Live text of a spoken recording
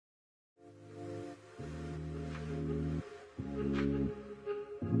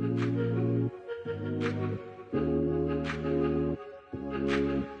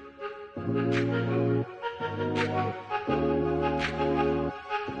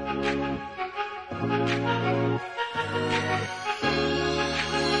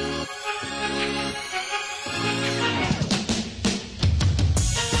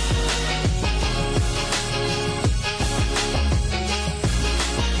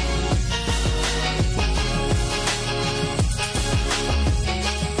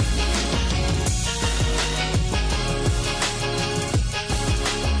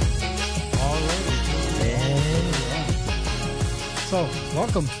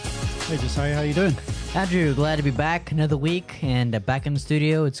welcome. Hey, Josiah, how you doing? Andrew, glad to be back another week and back in the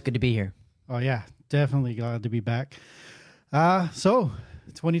studio. It's good to be here. Oh, yeah, definitely glad to be back. So,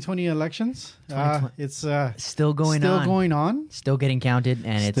 2020 elections, it's Still going on. Still getting counted,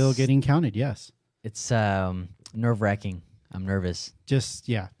 and still getting counted, yes. It's nerve-wracking. I'm nervous. Just,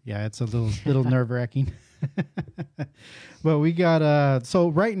 yeah, it's a little nerve-wracking. But we got, so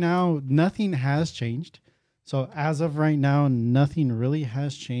right now, nothing has changed. So as of right now, nothing really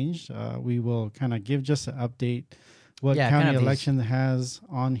has changed. We will kind of give just an update what county election has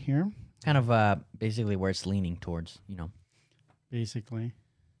on here. Kind of basically where it's leaning towards, Basically.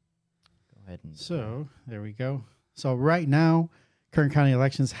 Go ahead. So there we go. So right now, Kern County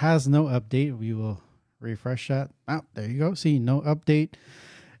Elections has no update. We will refresh that. Oh, there you go. See, no update.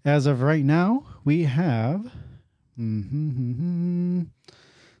 As of right now, we have...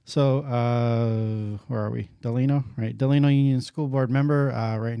 So, where are we? Delano, right? Delano Union School Board member.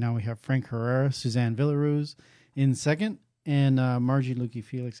 Right now we have Frank Herrera, Suzanne Villaruz in second, and Margie Lukey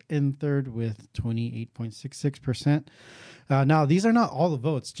Felix in third with 28.66%. Now, these are not all the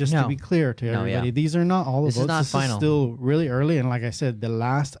votes, just to be clear to everybody. Yeah. These are not all the votes. This is final. Is still really early, and like I said, the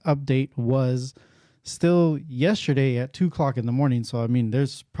last update was still yesterday at 2 o'clock in the morning. So, I mean,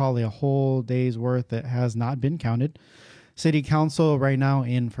 there's probably a whole day's worth that has not been counted. City Council right now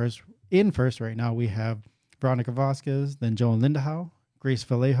in first right now we have Veronica Vasquez, then Joan Lindahow, Grace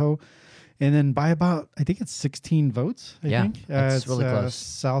Vallejo, and then by about I think it's 16 votes. I think it's really close.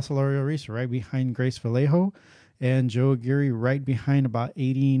 Sal Solorio Reese right behind Grace Vallejo, and Joe Aguirre right behind about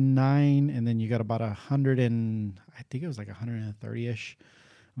 89, and then you got about 100 and I think it was like 130ish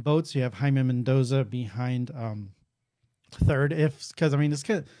votes. You have Jaime Mendoza behind third, because I mean it's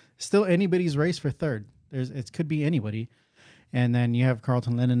still anybody's race for third. It could be anybody. And then you have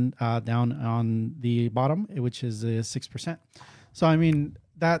Carlton Lennon down on the bottom, which is 6%. So, I mean,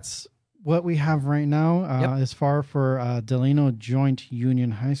 that's what we have right now as far for Delano Joint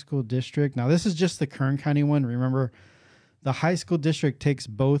Union High School District. Now, this is just the Kern County one. Remember, the high school district takes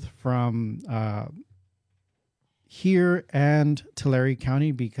both from here and Tulare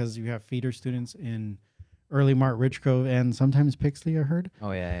County because you have feeder students in Early Mart, Richgrove, and sometimes Pixley, I heard.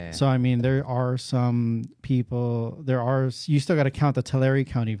 Oh, yeah. So, I mean, there are some people, you still got to count the Tulare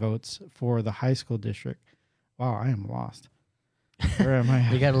County votes for the high school district. Wow, I am lost. Where am I?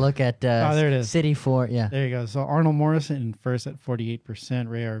 You got to look at there it is. City 4, yeah. There you go. So, Arnold Morrison in first at 48%,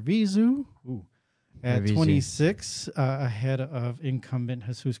 Ray Arvizu at 26, ahead of incumbent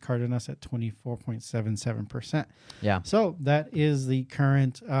Jesus Cardenas at 24.77%. Yeah. So, that is the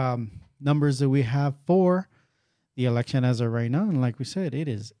current numbers that we have for the election as of right now, and like we said, it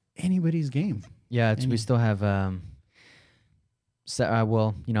is anybody's game. Yeah, we still have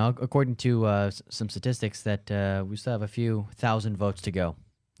according to some statistics that we still have a few thousand votes to go.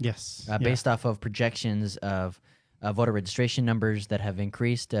 Yes, based off of projections of voter registration numbers that have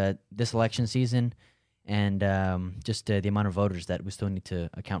increased this election season, and just the amount of voters that we still need to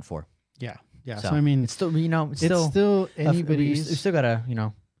account for. Yeah. So I mean, it's still anybody's. We still got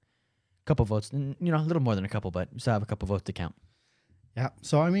a couple votes, a little more than a couple, but we still have a couple votes to count. Yeah.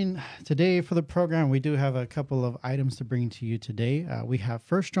 So, I mean, today for the program, we do have a couple of items to bring to you today. We have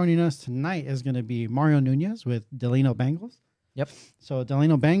first joining us tonight is going to be Mario Nunez with Delano Bengals. Yep. So,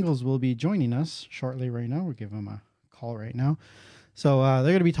 Delano Bengals will be joining us shortly right now. We'll give him a call right now. So, they're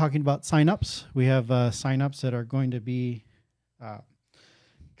going to be talking about signups. We have signups that are going to be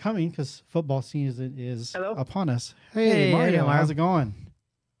coming because football season is upon us. Hey Mario, how's it going?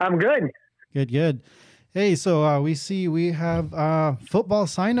 I'm good. Good. Hey, so we have football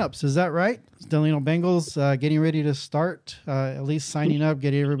signups. Is that right? Delano Bengals getting ready to start, at least signing up,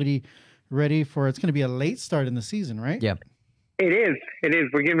 getting everybody ready for it's going to be a late start in the season, right? Yeah. It is.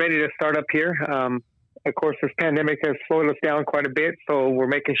 We're getting ready to start up here. Of course, this pandemic has slowed us down quite a bit, so we're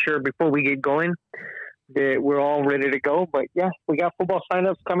making sure before we get going that we're all ready to go. But, yeah, we got football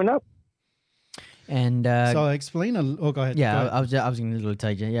signups coming up. And so explain go ahead. Yeah, go ahead. I was going to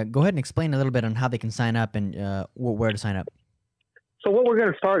tell you. Yeah, go ahead and explain a little bit on how they can sign up and where to sign up. So what we're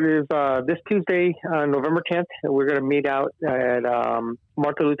going to start is this Tuesday, November 10th. We're going to meet out at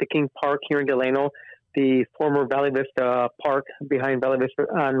Martin Luther King Park here in Delano, the former Valley Vista Park behind Valley Vista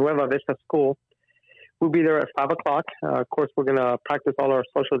Nueva Vista School. We'll be there at 5 o'clock. Of course, we're going to practice all our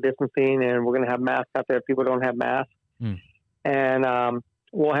social distancing, and we're going to have masks out there if people don't have masks. And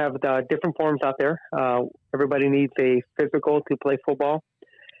we'll have the different forms out there. Everybody needs a physical to play football.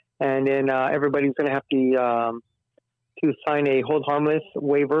 And then everybody's going to have to sign a hold harmless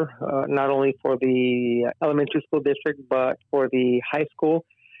waiver, not only for the elementary school district, but for the high school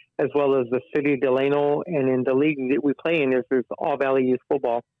as well as the city of Delano. And in the league that we play in is All Valley Youth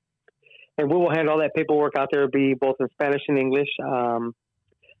Football. And we will hand all that paperwork out there, be both in Spanish and English.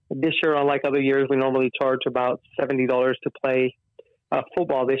 This year, unlike other years, we normally charge about $70 to play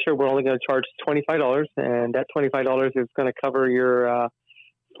football. This year, we're only going to charge $25, and that $25 is going to cover your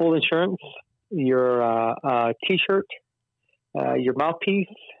full insurance, your T-shirt, your mouthpiece,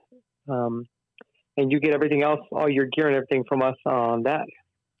 and you get everything else, all your gear and everything from us on that.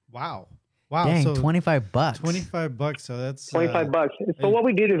 Wow. Dang, So $25. $25. So that's $25. So what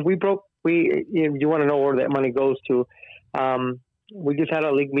we did is you want to know where that money goes to. We just had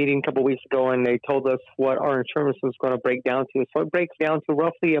a league meeting a couple of weeks ago, and they told us what our insurance was going to break down to. So it breaks down to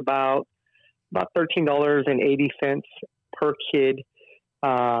roughly about $13.80 per kid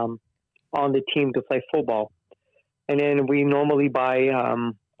on the team to play football. And then we normally buy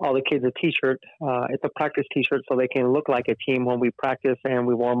all the kids a T-shirt. It's a practice T-shirt so they can look like a team when we practice and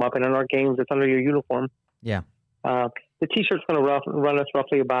we warm up. And in our games, it's under your uniform. Yeah. The T-shirt's going to run us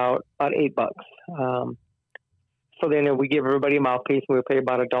roughly about $8. So then we give everybody a mouthpiece. We pay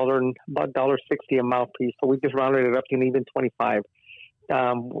about $1.60 a mouthpiece. So we just rounded it up to an even 25.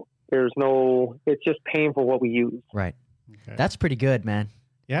 It's just paying for what we use. Right. Okay. That's pretty good, man.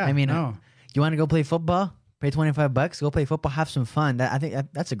 Yeah. I mean, no. You want to go play football? Pay $25, go play football, have some fun. I think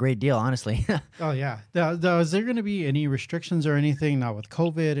that's a great deal, honestly. Oh, yeah. Is there going to be any restrictions or anything now with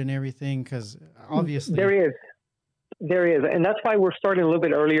COVID and everything? Because obviously... There is. And that's why we're starting a little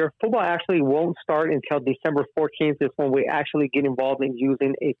bit earlier. Football actually won't start until December 14th is when we actually get involved in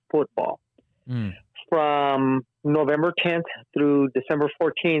using a football. From November 10th through December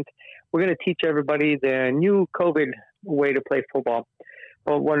 14th, we're going to teach everybody the new COVID way to play football.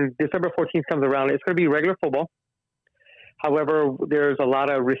 But when December 14th comes around, it's going to be regular football. However, there's a lot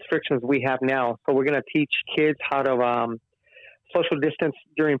of restrictions we have now. So we're going to teach kids how to social distance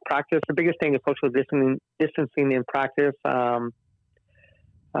during practice. The biggest thing is social distancing in practice. What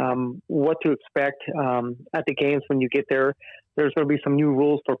to expect at the games when you get there. There's going to be some new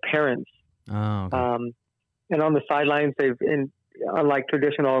rules for parents. Oh, okay. And on the sidelines, unlike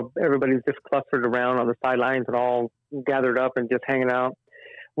traditional, everybody's just clustered around on the sidelines and all gathered up and just hanging out.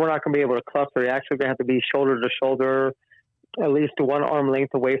 We're not going to be able to cluster. You're actually going to have to be shoulder to shoulder, at least one arm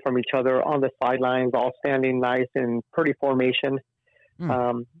length away from each other on the sidelines, all standing nice in pretty formation.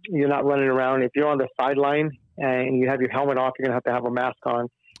 You're not running around. If you're on the sideline and you have your helmet off, you're going to have a mask on.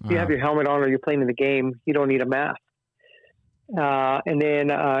 If you have your helmet on or you're playing in the game, you don't need a mask. And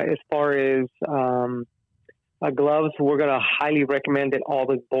then as far as gloves, we're going to highly recommend that all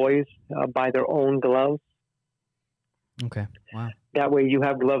the boys buy their own gloves. Okay. Wow. That way you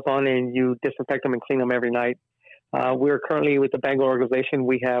have gloves on and you disinfect them and clean them every night. We're currently with the Bangalore organization.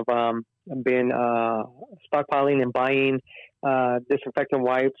 We have been stockpiling and buying disinfectant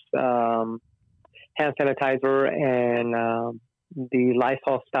wipes, hand sanitizer, and the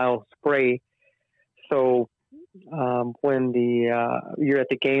Lysol style spray. So when you're at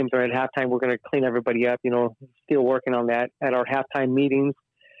the games or at halftime, we're going to clean everybody up. Still working on that. At our halftime meetings,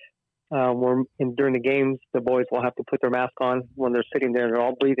 during the games, the boys will have to put their mask on when they're sitting there. They're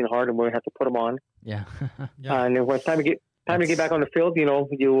all breathing hard, and we have to put them on. Yeah. And then when it's time to get back on the field,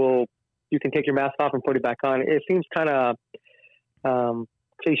 you can take your mask off and put it back on. It seems kind of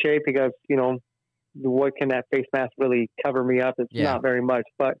cliche because what can that face mask really cover me up? It's not very much,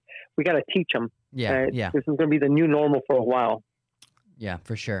 but we got to teach them. Yeah. This is going to be the new normal for a while. Yeah,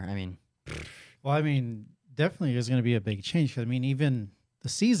 for sure. Definitely there's going to be a big change. Even the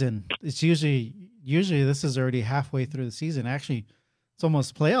season, it's usually this is already halfway through the season. Actually, it's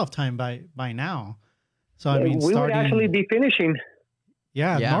almost playoff time by now. So we would actually be finishing.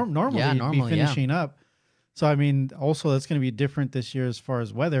 Normally be finishing up. So also that's going to be different this year as far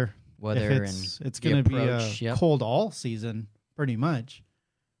as weather. It's going to be cold all season pretty much.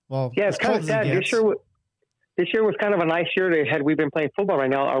 Well, yeah, it's kind of sad. This year was kind of a nice year. Had we been playing football right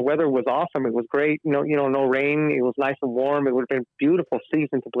now, our weather was awesome. It was great. No rain. It was nice and warm. It would have been a beautiful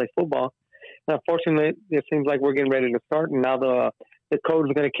season to play football. And unfortunately, it seems like we're getting ready to start, and now the cold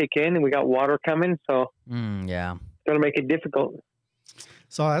is going to kick in, and we got water coming. So it's going to make it difficult.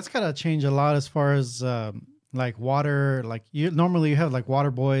 So that's got to change a lot as far as like water. Like normally you have like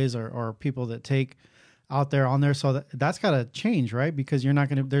water boys or people that take out there on there. So that's got to change, right? Because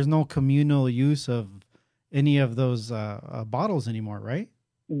there's no communal use of any of those bottles anymore, right?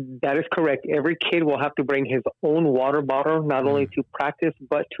 That is correct. Every kid will have to bring his own water bottle, not only to practice,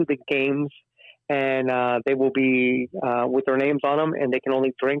 but to the games. And they will be with their names on them, and they can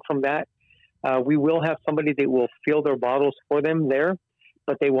only drink from that. We will have somebody that will fill their bottles for them there,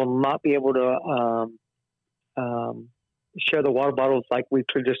 but they will not be able to share the water bottles like we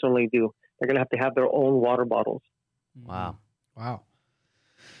traditionally do. They're going to have their own water bottles. Wow. Wow.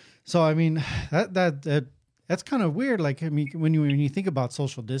 So I mean that's kind of weird. Like I mean, when you think about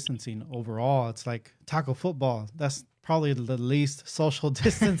social distancing overall, it's like tackle football. That's probably the least social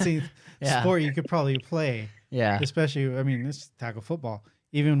distancing Yeah. sport you could probably play. Yeah. Especially, I mean, this tackle football,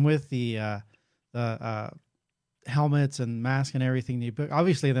 even with the helmets and masks and everything.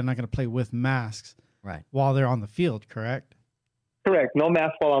 Obviously, they're not going to play with masks Right. while they're on the field, correct? Correct. No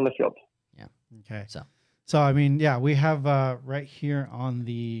mask while on the field. Okay. So I mean, yeah, we have right here on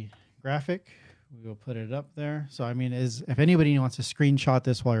the graphic, we will put it up there. So I mean, if anybody wants to screenshot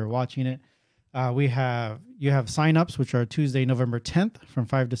this while you're watching it, you have signups, which are Tuesday, November 10th from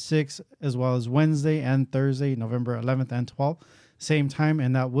 5 to 6, as well as Wednesday and Thursday, November 11th and 12th, same time,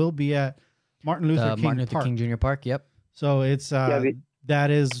 and that will be at Martin Luther King Jr. Park. Yep. So it's that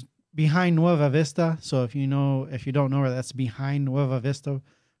is behind Nueva Vista. So if you don't know where that's behind Nueva Vista,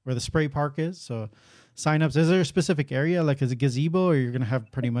 where the spray park is. So signups. Is there a specific area, like is a gazebo, or you're gonna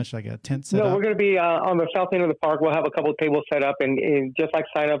have pretty much like a tent set up? No, we're going to be on the south end of the park. We'll have a couple of tables set up, and just like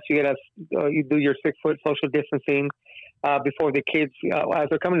signups, you do your 6-foot social distancing before the kids. As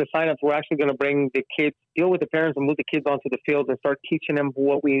they're coming to signups, we're actually going to bring the kids, deal with the parents, and move the kids onto the field and start teaching them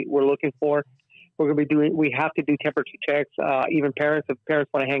what we're looking for. We're going to be we have to do temperature checks. Even parents, if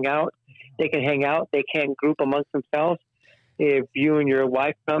parents want to hang out, they can hang out. They can't group amongst themselves. If you and your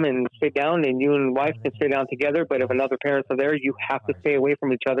wife come and sit down, and you and wife can sit down together, but if another parents are there, you have to stay away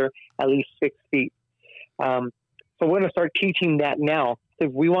from each other at least 6 feet. So we're going to start teaching that now,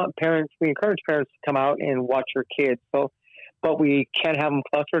 because we encourage parents to come out and watch your kids. So, but we can't have them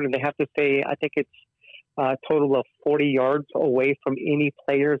clustered, and they have to stay, I think it's a total of 40 yards away from any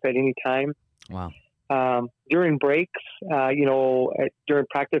players at any time. Wow. During breaks, during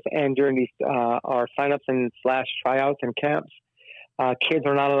practice and during these our signups and / tryouts and camps, kids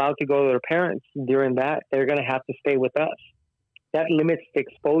are not allowed to go to their parents during that. They're going to have to stay with us. That limits the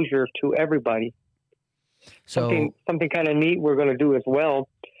exposure to everybody. So Something kind of neat we're going to do as well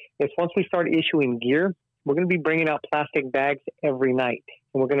is once we start issuing gear, we're going to be bringing out plastic bags every night.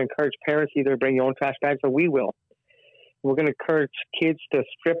 And we're going to encourage parents to either bring your own trash bags, or we will. We're going to encourage kids to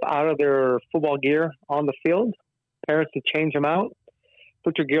strip out of their football gear on the field, parents to change them out,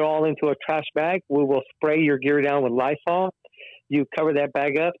 put your gear all into a trash bag. We will spray your gear down with Lysol. You cover that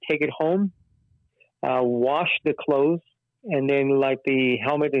bag up, take it home, wash the clothes, and then like the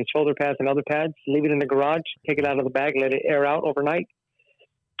helmet and shoulder pads and other pads, leave it in the garage, take it out of the bag, let it air out overnight.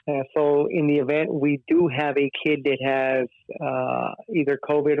 So in the event we do have a kid that has either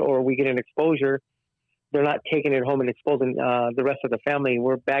COVID or we get an exposure, they're not taking it home and exposing the rest of the family.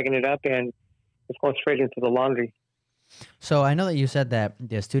 We're bagging it up, and it's going straight into the laundry. So I know that you said that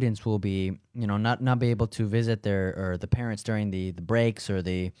the students will be, not be able to visit the parents during the breaks or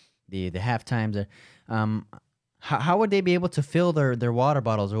the half times. How would they be able to fill their water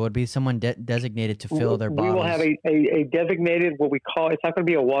bottles, or would be someone designated to fill their bottles? We will have a designated, what we call, it's not going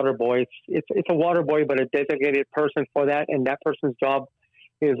to be a water boy. It's a water boy, but a designated person for that, and that person's job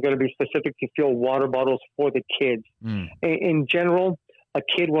is going to be specific to fill water bottles for the kids. In general, a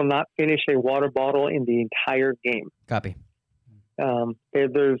kid will not finish a water bottle in the entire game. Copy.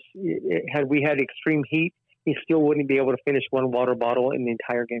 Had we had extreme heat, he still wouldn't be able to finish one water bottle in the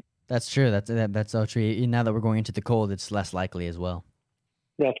entire game. That's true. That's so true. Now that we're going into the cold, it's less likely as well.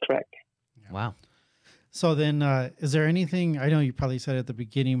 That's correct. Wow. So then, is there anything, I know you probably said at the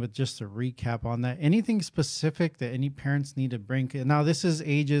beginning, but just to recap on that, anything specific that any parents need to bring? Now, this is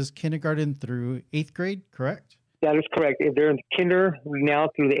ages kindergarten through 8th grade, correct? That is correct. If they're in kinder now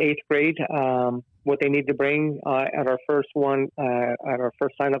through the 8th grade, what they need to bring at our first sign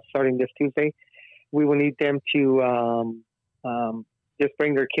up starting this Tuesday, we will need them to just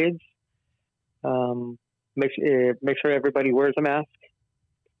bring their kids, make sure everybody wears a mask,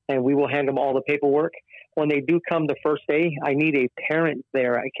 and we will hand them all the paperwork. When they do come the first day, I need a parent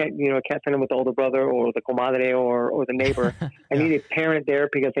there. I can't send them with the older brother or the comadre or the neighbor. I need a parent there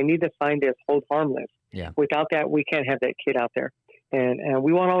because they need to sign this hold harmless. Yeah. Without that, we can't have that kid out there. And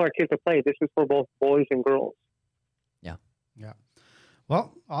we want all our kids to play. This is for both boys and girls. Yeah. Yeah.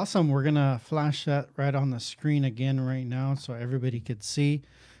 Well, awesome. We're going to flash that right on the screen again right now so everybody could see.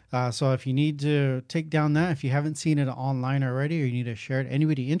 So if you need to take down that, if you haven't seen it online already, or you need to share it,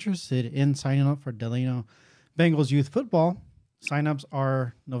 anybody interested in signing up for Delano Bengals Youth Football, signups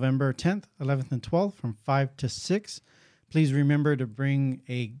are November 10th, 11th, and 12th from 5 to 6. Please remember to bring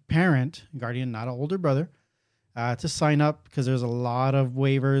a parent, guardian, not an older brother, to sign up, because there's a lot of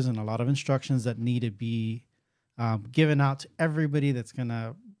waivers and a lot of instructions that need to be given out to everybody that's going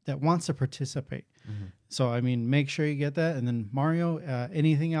to that wants to participate. Mm-hmm. So I mean, make sure you get that. And then Mario,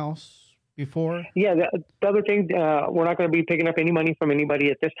 anything else before? Yeah, the other thing, we're not going to be picking up any money from anybody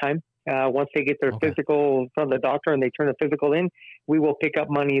at this time. Once they get their Okay. physical from the doctor and they turn the physical in, we will pick up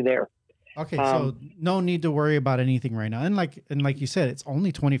money there. Okay, so no need to worry about anything right now. And like you said, it's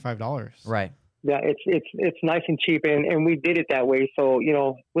only $25. Right. Yeah, it's nice and cheap, and we did it that way. So we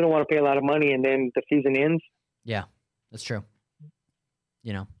don't want to pay a lot of money and then the season ends. Yeah, that's true.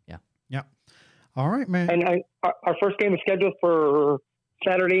 Yeah. Yeah. All right, man. And our first game is scheduled for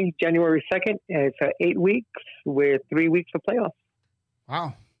Saturday, January 2nd. And it's 8 weeks with 3 weeks of playoffs.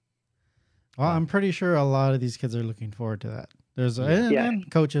 Wow. Well, I'm pretty sure a lot of these kids are looking forward to that. There's and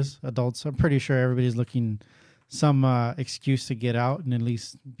coaches, adults. I'm pretty sure everybody's looking some excuse to get out and at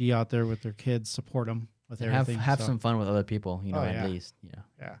least be out there with their kids, support them with everything. Have some fun with other people, at least.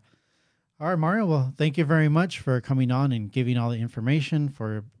 Yeah. All right, Mario. Well, thank you very much for coming on and giving all the information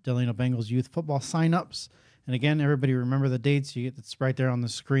for Delano Bengals youth football signups. And again, everybody remember the dates. It's right there on the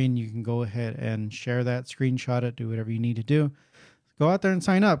screen. You can go ahead and share that, screenshot it, do whatever you need to do. Go out there and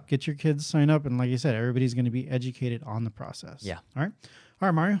sign up. Get your kids signed up. And like you said, everybody's going to be educated on the process. Yeah. All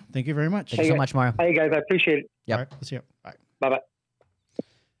right, Mario. Thank you very much. Thank you so much, Mario. Hey, guys. I appreciate it. Yep. All right. We'll see you. Bye. Bye-bye.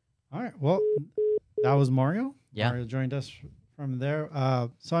 All right. Well, that was Mario. Yeah. Mario joined us from there.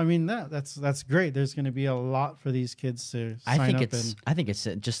 So I mean that's great. There's going to be a lot for these kids to sign up. I think it's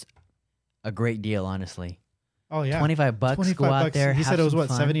just a great deal, honestly. Oh yeah, $25. Go out there. He said it was what,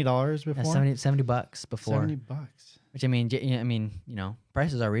 $70 before. Yeah, $70 before. $70. Which I mean,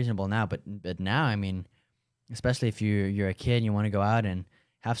 prices are reasonable now, but now, I mean, especially if you're a kid and you want to go out and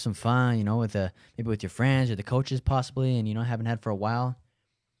have some fun, with maybe with your friends or the coaches possibly, and haven't had for a while,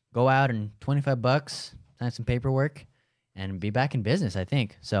 go out and $25, sign some paperwork, and be back in business. I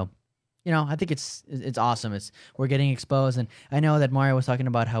think so. I think it's awesome. We're getting exposed, and I know that Mario was talking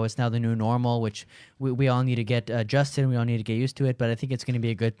about how it's now the new normal, which we all need to get adjusted. We all need to get used to it. But I think it's going to be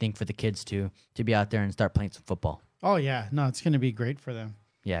a good thing for the kids to be out there and start playing some football. Oh yeah, no, it's going to be great for them.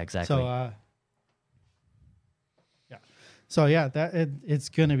 Yeah, exactly. So it's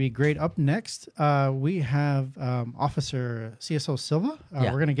going to be great. Up next, we have Officer CSO Silva.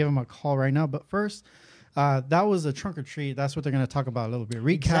 We're going to give him a call right now, but first. That was a trunk or treat. That's what they're going to talk about a little bit.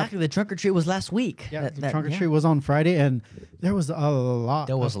 Recap. Exactly. The trunk or treat was last week. Yeah, the trunk or treat was on Friday, and there was a lot.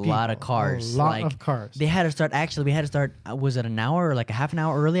 There was a lot of cars. A lot of cars. They had to start. Actually, we had to start. Was it an hour or like a half an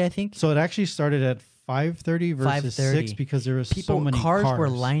hour early? I think. So it actually started at 5:30 versus 6 because there was so many cars. Cars were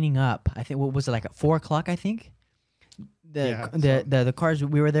lining up. I think. What was it, like at 4 o'clock? I think. The cars,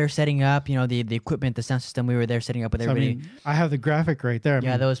 we were there setting up, the equipment, the sound system, we were there setting up with everybody. I have the graphic right there.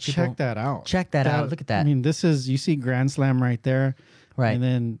 Those people. Check that out. Check that out. Look at that. I mean, you see Grand Slam right there. Right. And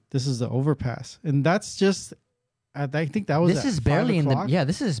then this is the overpass. And that's just, I think that was This is barely in the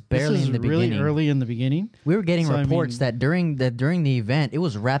beginning. Really early in the beginning. We were getting reports that during the event, it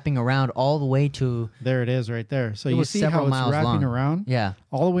was wrapping around all the way to... There it is right there. So you see how it's wrapping around? Yeah.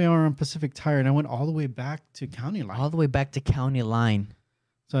 All the way around Pacific Tire, and I went all the way back to County Line. All the way back to County Line.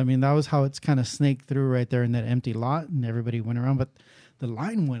 So, I mean, that was how it's kind of snaked through right there in that empty lot, and everybody went around. But the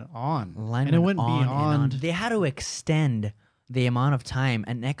line went on. It went beyond. They had to extend the amount of time,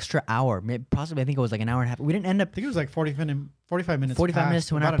 an extra hour, possibly I think it was like an hour and a half. We didn't end up. I think it was like 45 minutes. 45 minutes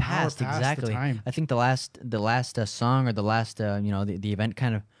to an hour past, exactly. The time. I think the last song or the last the event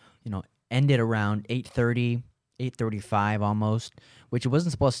kind of ended around 8:30, 8:35 almost, which it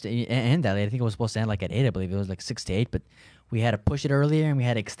wasn't supposed to end that late. I think it was supposed to end like at 8. I believe it was like 6 to 8, but we had to push it earlier and we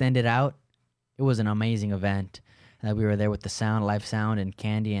had to extend it out. It was an amazing event. We were there with the sound, live sound, and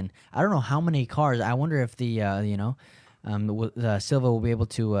candy, and I don't know how many cars. I wonder if the Silva will be able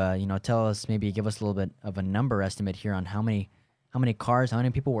to tell us, maybe give us a little bit of a number estimate here on how many cars, how many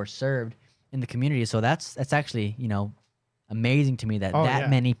people were served in the community. So that's actually amazing to me that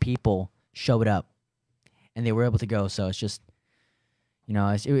many people showed up and they were able to go. So it's just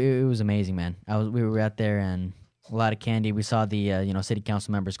it was amazing, man. We were out there and a lot of candy. We saw the city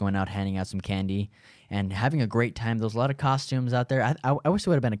council members going out handing out some candy and having a great time. There was a lot of costumes out there. I wish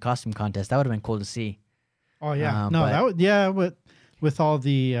there would have been a costume contest. That would have been cool to see. Oh yeah, but with all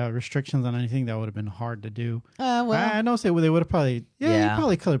the restrictions on anything, that would have been hard to do. I know. Say they would have probably. Yeah, you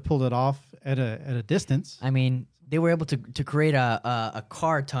probably could have pulled it off at a distance. I mean, they were able to create a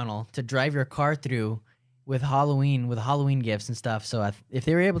car tunnel to drive your car through with Halloween gifts and stuff. So if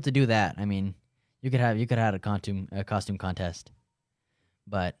they were able to do that, I mean, you could have had a costume contest.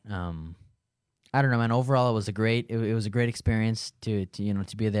 But I don't know, man. Overall, it was a great experience to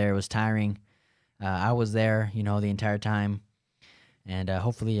be there. It was tiring. I was there, the entire time, and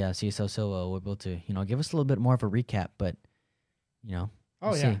hopefully CSO Silva will be able to, give us a little bit more of a recap. But,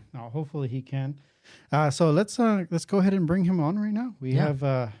 Oh We'll yeah. see. No, hopefully he can. So let's go ahead and bring him on right now. We have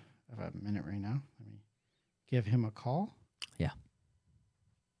a minute right now. Let me give him a call. Yeah.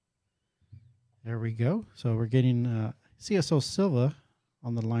 There we go. So we're getting CSO Silva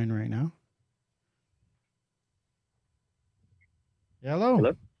on the line right now. Hello.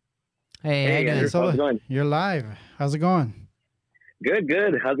 Hello? Hey, how Hey, you doing? Andrew, how's it going? You're live. How's it going? Good,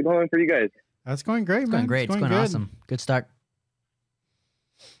 good. How's it going for you guys? That's going great, It's man. going great. It's going good. awesome. Good start.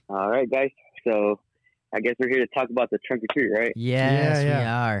 All right, guys. So I guess we're here to talk about the trunk or treat, right? Yes, yeah. we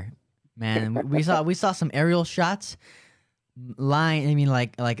are. Man, we saw some aerial shots.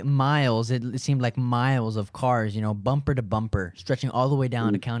 Like miles. It seemed like miles of cars, bumper to bumper, stretching all the way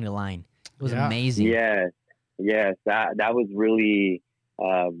down the county line. It was Yeah. amazing. Yes. That was really.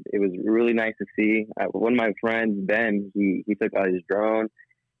 It was really nice to see. One of my friends, Ben, he took out his drone,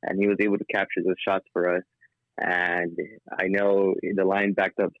 and he was able to capture those shots for us. And I know the line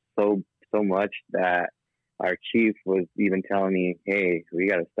backed up so much that our chief was even telling me, "Hey, we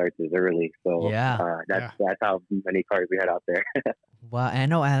got to start this early." So that's how many cars we had out there. Well, I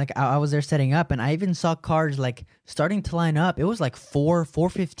know. I was there setting up, and I even saw cars like starting to line up. It was like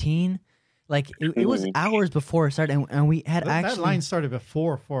 4:15. Like it was hours before it started, and we had That line started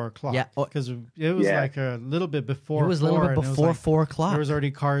before 4 o'clock. Yeah, because it was like a little bit before. It was a little bit before 4 o'clock. There was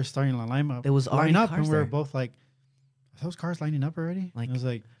already cars starting to line up. There was already line up, cars and we were there. both like, "Are those cars lining up already?" Like, I was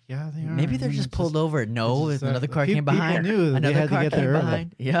like, "Yeah, they are." Maybe they're And just it's pulled over. No, it's just, another car came people behind. knew that they Another had to car get there came early.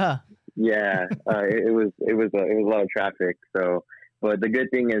 behind. Yeah. Yeah, it was a lot of traffic. So, but the good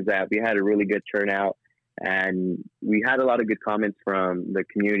thing is that we had a really good turnout, and we had a lot of good comments from the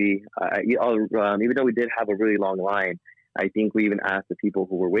community. Even though we did have a really long line, I think we even asked the people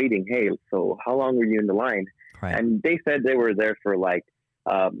who were waiting, "Hey, so how long were you in the line?" Right. And they said they were there for like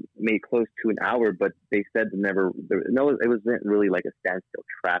maybe close to an hour, but they said it wasn't really like a standstill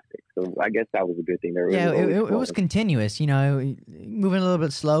traffic. So I guess that was a good thing. It was continuous, moving a little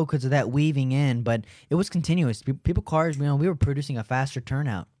bit slow because of that weaving in, but it was continuous. People, cars, we were producing a faster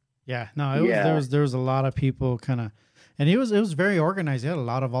turnout. Yeah, no, there was a lot of people kind of, and it was very organized. You had a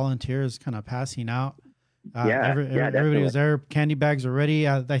lot of volunteers kind of passing out. Everybody was there. Candy bags were ready.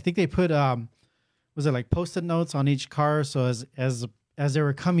 I think they put was it like Post-it notes on each car, so as they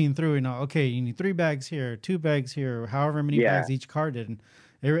were coming through, okay, you need 3 bags here, 2 bags here, however many bags each car did. And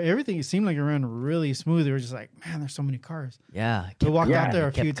everything, it seemed like it ran really smooth. They were just like, man, there's so many cars. Yeah. We walked out there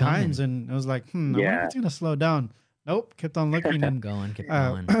a few times, and it was like, I wonder if it's going to slow down. Nope, kept on looking. And kept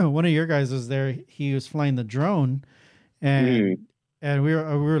going. One of your guys was there. He was flying the drone, and we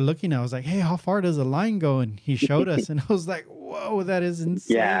were looking. I was like, hey, how far does the line go? And he showed us, and I was like, whoa, that is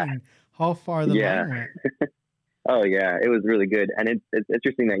insane. How far the line went. Oh yeah, it was really good, and it's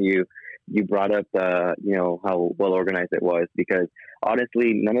interesting that you brought up how well organized it was, because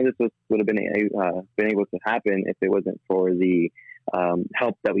honestly, none of this would have been able to happen if it wasn't for the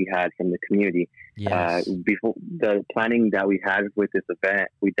help that we had from the community. Yes. Before the planning that we had with this event,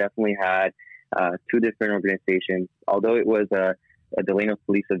 we definitely had 2 different organizations. Although it was a Delano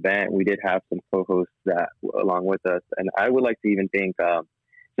Police event, we did have some co-hosts that along with us, and I would like to even thank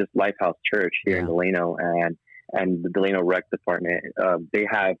just Lifehouse Church here in Delano and the Delano Rec Department. They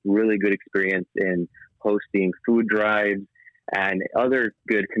have really good experience in hosting food drives and other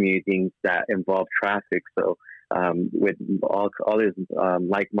good community things that involve traffic. So with all these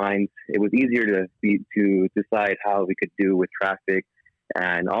like minds, it was easier to decide how we could do with traffic.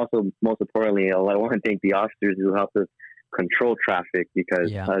 And also, most importantly, I want to thank the officers who helped us control traffic,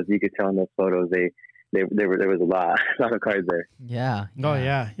 because as you could tell in those photos, there was a lot of cars there. Yeah. Oh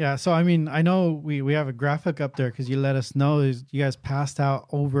yeah. So I mean, I know we have a graphic up there because you let us know you guys passed out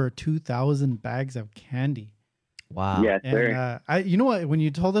over 2,000 bags of candy. Wow. Yes, sir. You know what? When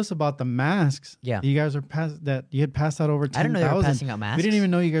you told us about the masks, you guys are that you had passed out over 10,000. I didn't know they were passing out masks. We didn't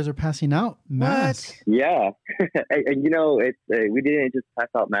even know you guys were passing out masks. What? Yeah, and we didn't just pass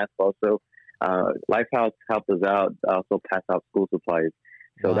out masks. Also, Lifehouse helped us out. Also, pass out school supplies.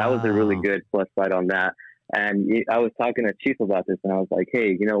 So that was a really good plus side on that. And I was talking to Chief about this, and I was like,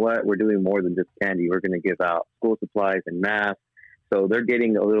 hey, you know what? We're doing more than just candy. We're going to give out school supplies and masks. So they're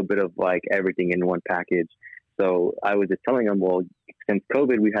getting a little bit of like everything in one package. So I was just telling them, well, since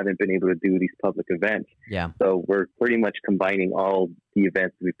COVID, we haven't been able to do these public events. Yeah. So we're pretty much combining all the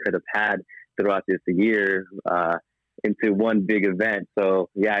events we could have had throughout this year into one big event. So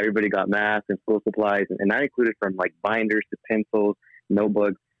yeah, everybody got masks and school supplies, and that included from like binders to pencils,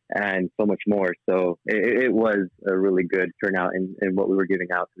 notebooks, and so much more. So it was a really good turnout in what we were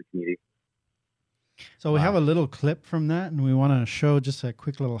giving out to the community. So we have a little clip from that, and we want to show just a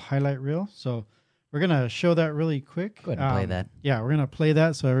quick little highlight reel. So We're going to show that really quick. Go ahead and play that. Yeah, we're going to play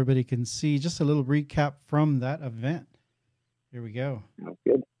that so everybody can see just a little recap from that event. Here we go. Sounds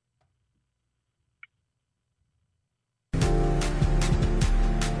good.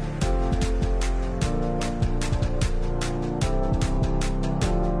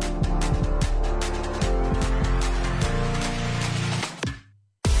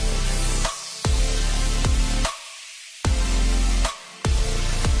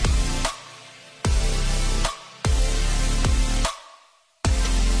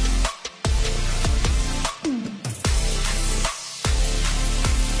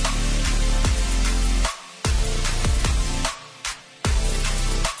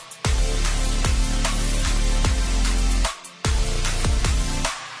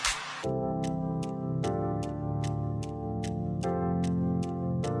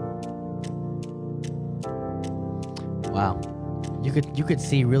 Wow. You could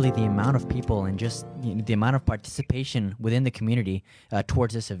see really the amount of people and just the amount of participation within the community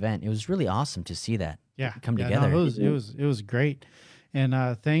towards this event. It was really awesome to see that come together. No, it was great, and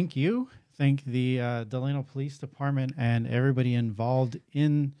thank the Delano Police Department and everybody involved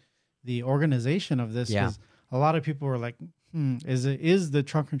in the organization of this. Yeah. 'Cause a lot of people were like, is the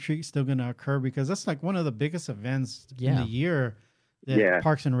trunk or treat still going to occur? Because that's like one of the biggest events in the year.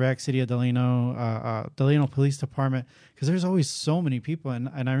 Parks and Rec, City of Delano, Delano Police Department, because there's always so many people, and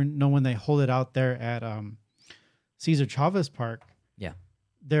I know when they hold it out there at Cesar Chavez Park,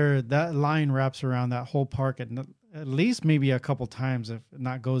 that line wraps around that whole park at least maybe a couple times, if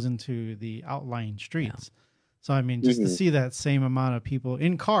not goes into the outlying streets. So I mean, just to see that same amount of people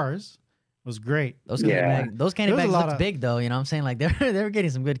in cars was great. Those candy bags looked big though, you know what I'm saying? Like they were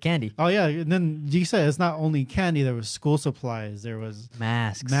getting some good candy. Oh yeah, and then you said it's not only candy, there was school supplies, there was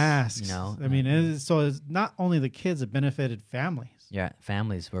masks, you know. I mean, it's not only the kids, it benefited families. Yeah,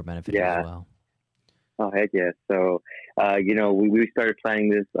 families were benefiting as well. Oh heck yeah. So we started planning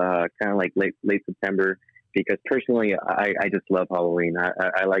this kind of like late September, because personally I just love Halloween.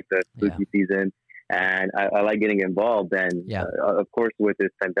 I like the spooky season. And I like getting involved. And of course, with this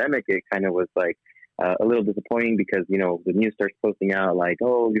pandemic, it kind of was like a little disappointing, because, the news starts posting out like,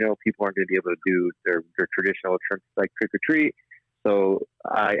 people aren't going to be able to do their traditional trick or treat. So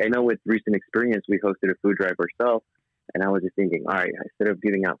I know with recent experience, we hosted a food drive ourselves. And I was just thinking, all right, instead of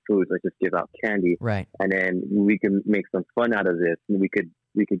giving out food, let's just give out candy. Right. And then we can make some fun out of this. And we could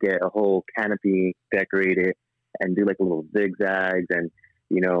get a whole canopy decorated and do like little zigzags and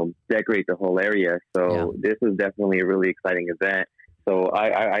decorate the whole area. So this is definitely a really exciting event. So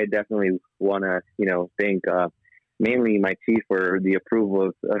I definitely want to, thank mainly my chief for the approval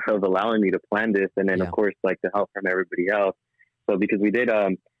of allowing me to plan this. And then, of course, like the help from everybody else. So because we did,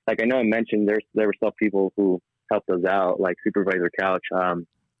 like I know I mentioned, there were some people who helped us out, like Supervisor Couch.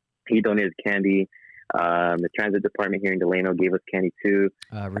 He donated candy. The transit department here in Delano gave us candy too.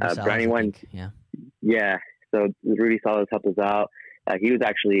 Brandywine. Yeah. So Rudy Salas helped us out. He was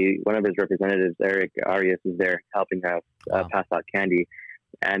actually one of his representatives, Eric Arias, was there helping us pass out candy.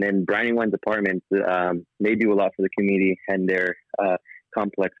 And then Brandywine's apartments, they do a lot for the community and their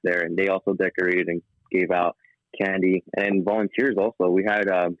complex there. And they also decorated and gave out candy. And volunteers also. We had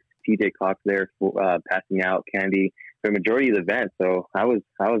TJ Cox there passing out candy for the majority of the event. So I was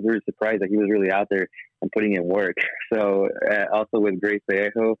really surprised that he was really out there and putting in work. So also with Grace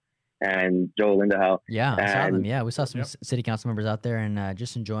Vallejo and Joel Lindahow. Yeah, I saw them. Yeah, we saw some city council members out there and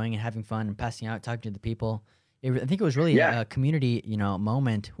just enjoying and having fun and passing out, talking to the people. I think it was really a community,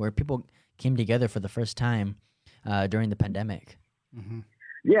 moment where people came together for the first time during the pandemic. Mm-hmm.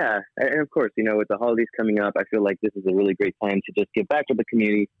 Yeah, and of course, with the holidays coming up, I feel like this is a really great time to just give back to the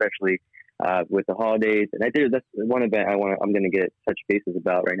community, especially with the holidays. And I think that's one event I'm going to get touch bases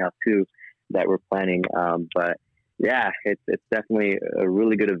about right now too, that we're planning. But yeah, it's definitely a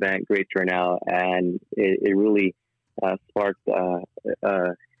really good event, great turnout, and it really sparked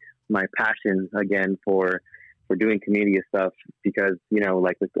my passion again for doing community stuff, because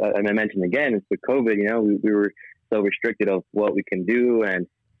like and I mentioned again, it's with COVID. We were so restricted of what we can do, and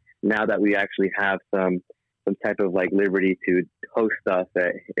now that we actually have some type of like liberty to host stuff,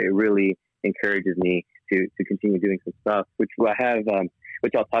 that it really encourages me to continue doing some stuff, which I have,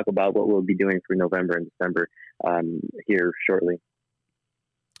 which I'll talk about what we'll be doing for November and December here shortly.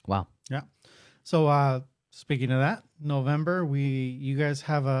 Wow. Yeah. So speaking of that, November, you guys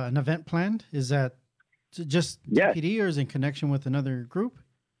have an event planned. Is that just DPD or is it in connection with another group?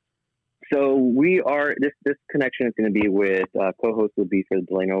 So we are, this connection is going to be with, co-host will be for the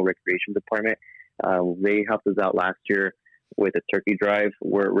Delano Recreation Department. They helped us out last year with a turkey drive.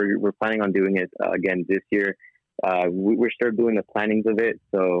 We're planning on doing it again this year. we're still doing the plannings of it.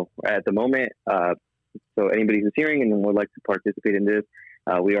 So at the moment, so anybody who's hearing and would like to participate in this,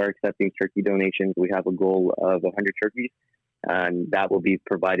 we are accepting turkey donations. We have a goal of 100 turkeys, and that will be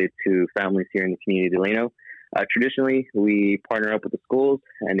provided to families here in the community of Delano. Traditionally, we partner up with the schools,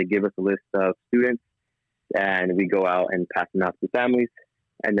 and they give us a list of students, and we go out and pass them out to families.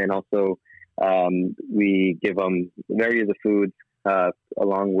 And then also, we give them various of foods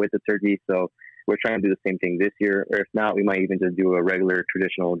along with the turkey. So we're trying to do the same thing this year, or if not, we might even just do a regular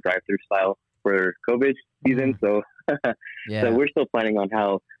traditional drive-through style for COVID season. So, Yeah. so we're still planning on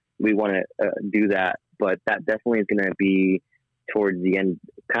how we want to do that, but that definitely is going to be towards the end,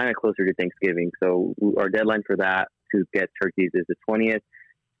 kind of closer to Thanksgiving. So our deadline for that to get turkeys is the 20th.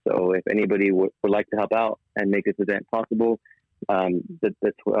 So if anybody would like to help out and make this event possible,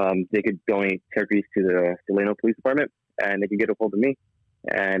 they could donate turkeys to the Delano Police Department, and they can get a hold of me,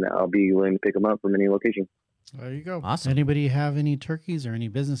 and I'll be willing to pick them up from any location. There you go. Awesome. Anybody have any turkeys or any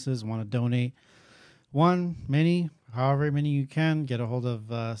businesses want to donate one, many, however many you can, get a hold of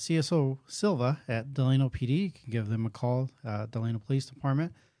CSO Silva at Delano PD. You can give them a call, Delano Police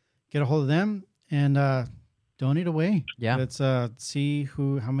Department. Get a hold of them and donate away. Yeah. Let's see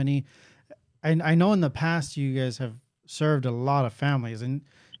how many. I know in the past you guys have served a lot of families, and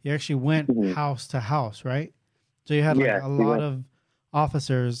you actually went house to house, right? So you had like a lot of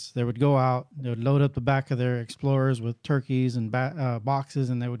officers that would go out, they would load up the back of their Explorers with turkeys and boxes,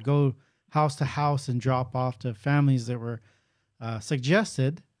 and they would go house to house and drop off to families that were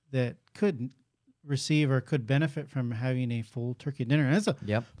suggested that could receive or could benefit from having a full turkey dinner. And it's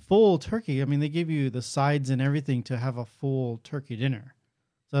a full turkey. I mean, they give you the sides and everything to have a full turkey dinner.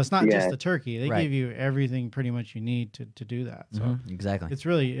 So it's not just the turkey. They give you everything pretty much you need to do that. So exactly. it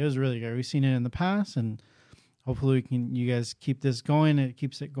was really good. We've seen it in the past, and hopefully you guys keep this going. It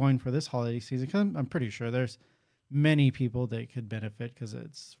keeps it going for this holiday season. 'Cause I'm pretty sure there's many people that could benefit because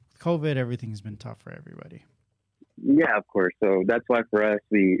it's COVID. Everything's been tough for everybody. Yeah, of course. So that's why for us,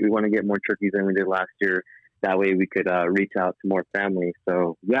 we want to get more turkeys than we did last year. That way we could reach out to more families.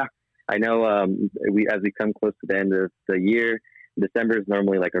 So yeah, I know as we come close to the end of the year, December is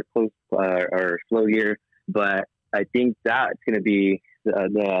normally like our slow year, but I think that's going to be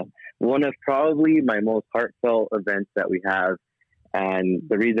the one of probably my most heartfelt events that we have. And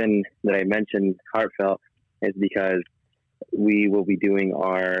the reason that I mentioned heartfelt is because we will be doing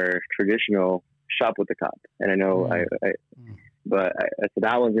our traditional shop with the cop. And I know so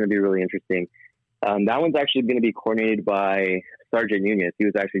that one's going to be really interesting. That one's actually going to be coordinated by Sergeant Nunez. He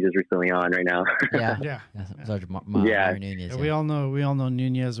was actually just recently on right now. Yeah. Sergeant Nunez. We all know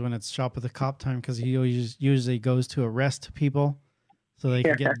Nunez when it's shop with the cop time, because he usually goes to arrest people so they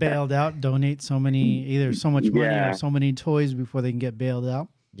can get bailed out, donate so much money or so many toys before they can get bailed out.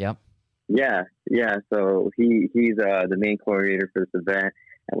 Yep. Yeah. So he's the main coordinator for this event,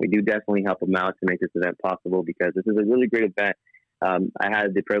 and we do definitely help him out to make this event possible, because this is a really great event. I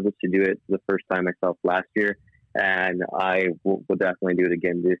had the privilege to do it the first time myself last year, and I will definitely do it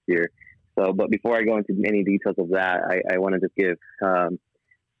again this year. So, but before I go into any details of that, I want to just give,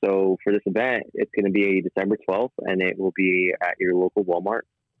 so for this event, it's going to be December 12th, and it will be at your local Walmart.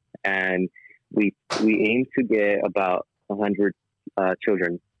 And we aim to get about 100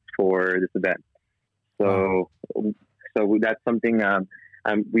 children for this event. So that's something,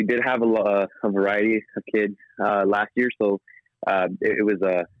 we did have a variety of kids last year. So it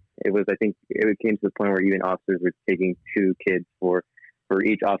was I think it came to the point where even officers were taking 2 kids for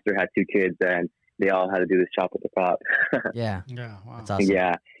each officer had 2 kids, and they all had to do this shop with the cop. Yeah. Wow. That's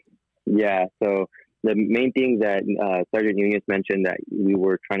awesome. Yeah. So the main thing that Sergeant Nunez mentioned that we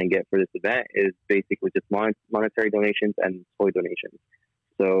were trying to get for this event is basically just monetary donations and toy donations.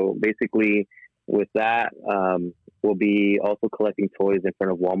 So basically with that, we'll be also collecting toys in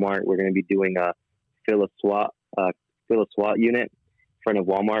front of Walmart. We're going to be doing a fill a SWAT unit in front of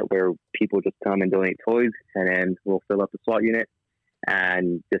Walmart, where people just come and donate toys, and then we'll fill up the SWAT unit.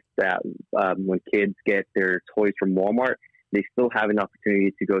 And just that when kids get their toys from Walmart, they still have an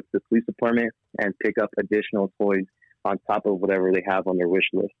opportunity to go to the police department and pick up additional toys on top of whatever they have on their wish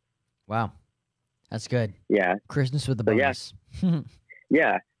list. Wow. That's good. Yeah. Christmas with the bonus.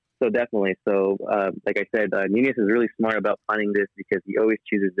 Yeah. So definitely. So like I said, Nunez is really smart about planning this, because he always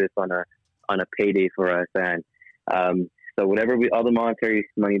chooses this on a payday for us. And so whatever all the monetary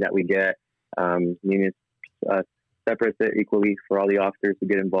money that we get, Nunez separates it equally for all the officers who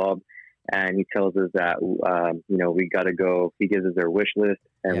get involved. And he tells us that, we got to go. He gives us their wish list,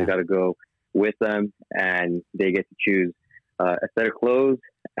 and we got to go with them, and they get to choose a set of clothes,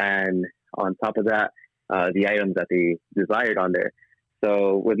 and on top of that, the items that they desired on there.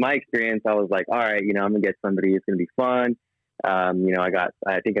 So with my experience, I was like, all right, I'm gonna get somebody. It's gonna be fun. I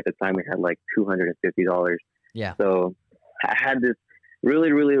think at the time we had like $250. Yeah. So I had this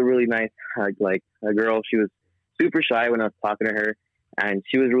really, really, really nice, like a girl. She was super shy when I was talking to her, and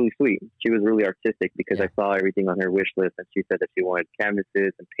she was really sweet. She was really artistic because I saw everything on her wish list, and she said that she wanted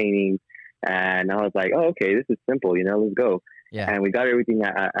canvases and paintings. And I was like, oh, okay, this is simple, let's go. Yeah. And we got everything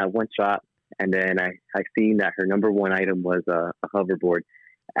at one shot. And then I seen that her number one item was a hoverboard.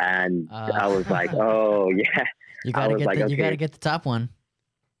 And I was like, oh, yeah. You gotta get okay. you gotta get the top one.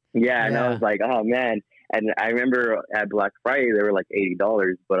 Yeah, and I was like, oh man. And I remember at Black Friday they were like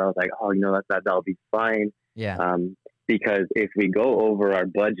 $80, but I was like, oh, that'll be fine. Yeah. Because if we go over our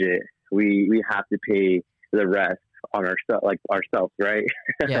budget, we have to pay the rest on ourselves, right?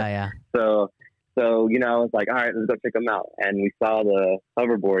 Yeah. So I was like, all right, let's go check them out. And we saw the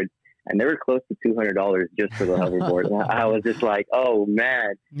hoverboards, and they were close to $200 just for the hoverboard. And I was just like, oh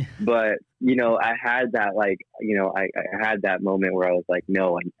man. But, I had that, I had that moment where I was like,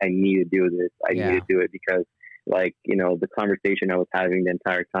 no, I need to do this. I need to do it because the conversation I was having the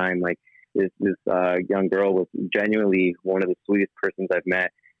entire time, like this young girl was genuinely one of the sweetest persons I've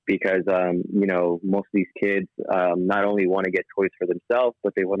met because, most of these kids not only want to get toys for themselves,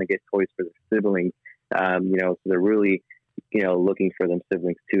 but they want to get toys for their siblings. So they're really, looking for them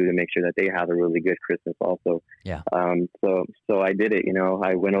siblings too, to make sure that they have a really good Christmas also. Yeah. So I did it,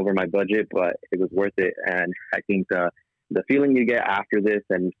 I went over my budget, but it was worth it. And I think the feeling you get after this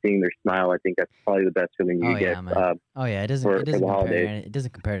and seeing their smile, I think that's probably the best feeling you get. It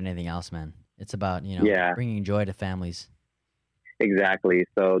doesn't compare to anything else, man. It's about, bringing joy to families. Exactly.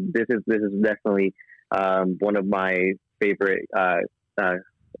 So this is definitely one of my favorite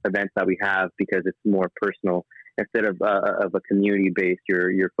events that we have because it's more personal. Instead of a community based,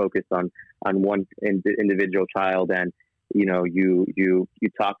 you're focused on one individual child, and you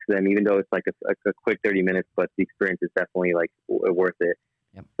talk to them, even though it's like a quick 30 minutes, but the experience is definitely like worth it.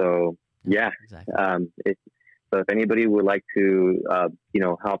 Yep. So Exactly. So if anybody would like to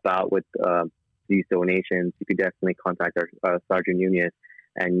help out with these donations, you could definitely contact our Sergeant Nunez,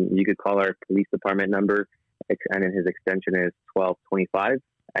 and you could call our police department number, and then his extension is 1225.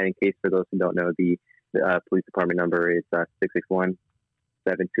 And in case for those who don't know, the police department number is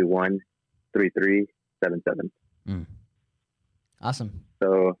 661-721-3377. Awesome.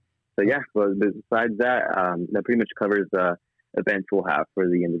 So yeah. Well, besides that, that pretty much covers the events we'll have for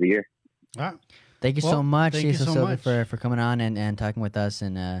the end of the year. Wow. Thank you so much, thank you Jesus so Silva, much. for coming on and talking with us.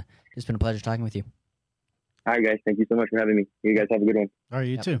 And it's been a pleasure talking with you. All right, guys. Thank you so much for having me. You guys have a good one. All right,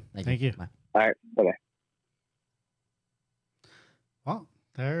 you too. Thank you. Bye. All right. Bye-bye. Well,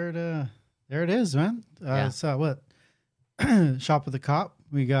 there it is, man. So what? Shop with the Cop.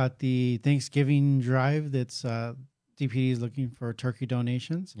 We got the Thanksgiving drive that's DPD is looking for turkey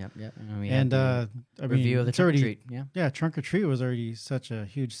donations. Yep. And review of the trunk or treat. Yeah, Trunk or Treat was already such a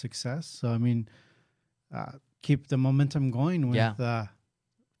huge success. So keep the momentum going with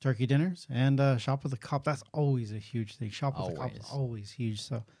turkey dinners and Shop with the Cop. That's always a huge thing. Shop with the Cop is always huge.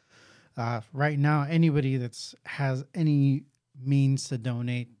 So right now, anybody that's has any means to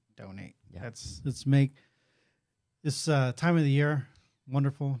donate. Yeah. Let's make this time of the year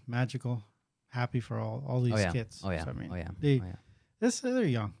wonderful, magical, happy for all these kids. So, they're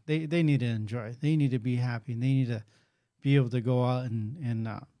young. They need to enjoy. They need to be happy, and they need to be able to go out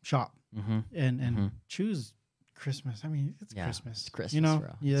and shop and choose Christmas. I mean, it's Christmas. It's Christmas,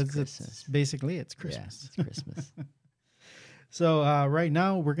 bro. It's basically it's Christmas. Yeah, it's Christmas. So right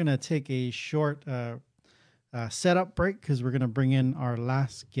now we're gonna take a short setup break because we're gonna bring in our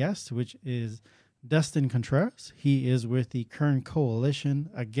last guest, which is Dustin Contreras. He is with the Kern Coalition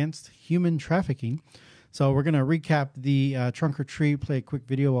Against Human Trafficking. So we're going to recap the Trunk or Treat, play a quick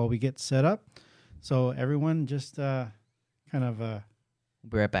video while we get set up. So everyone just we'll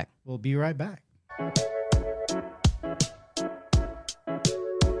be right back. We'll be right back.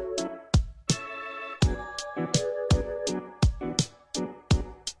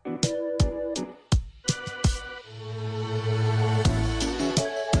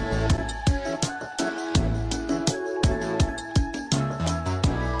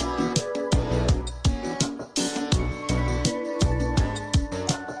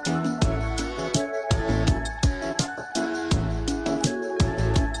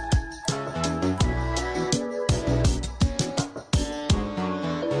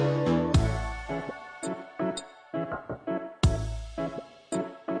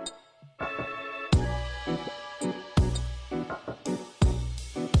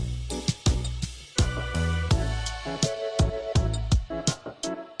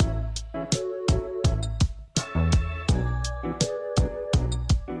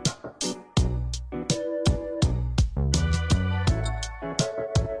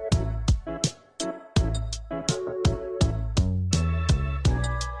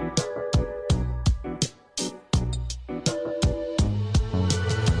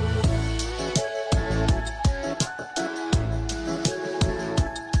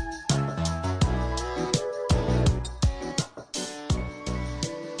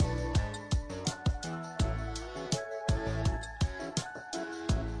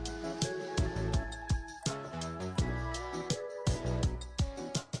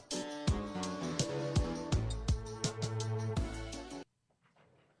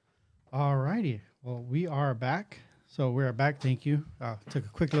 All righty. Well, we are back. So we're back. Thank you. Took a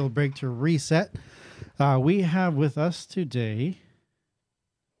quick little break to reset. We have with us today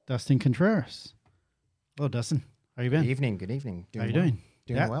Dustin Contreras. Hello, Dustin. How you been? Good evening. Good evening. How you doing?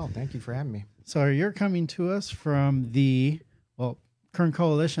 Doing Yeah. well. Thank you for having me. So you're coming to us from the Kern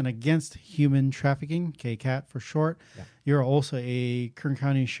Coalition Against Human Trafficking, KCAT for short. Yeah. You're also a Kern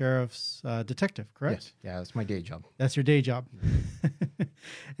County Sheriff's detective, correct? Yes. Yeah, that's my day job. That's your day job.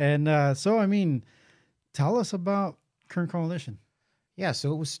 And so, I mean, tell us about Kern Coalition. Yeah,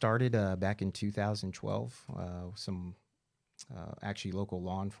 so it was started back in 2012. Some actually local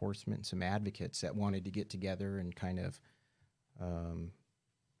law enforcement and some advocates that wanted to get together and kind of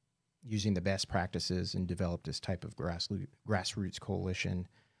using the best practices and develop this type of grassroots coalition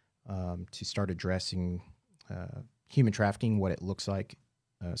to start addressing human trafficking, what it looks like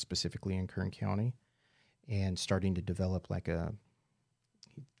specifically in Kern County, and starting to develop like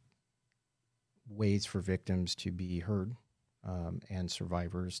ways for victims to be heard and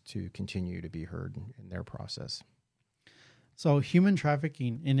survivors to continue to be heard in their process. So human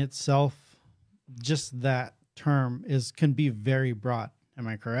trafficking in itself, just that term can be very broad. Am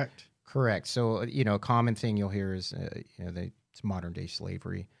I correct? Correct. So, a common thing you'll hear is, it's modern day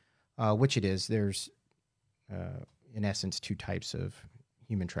slavery, which it is. There's, in essence, two types of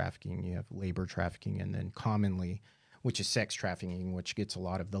human trafficking. You have labor trafficking, and then commonly, which is sex trafficking, which gets a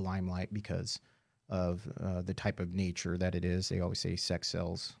lot of the limelight because of the type of nature that it is. They always say sex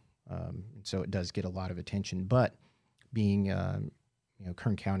sells. So it does get a lot of attention. But being,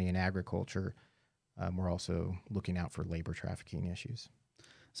 Kern County and agriculture, we're also looking out for labor trafficking issues.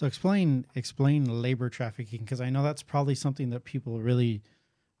 So explain labor trafficking, because I know that's probably something that people really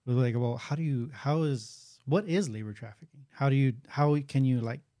like. Well, what is labor trafficking? How can you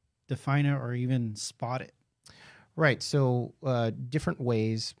like define it or even spot it? Right. So different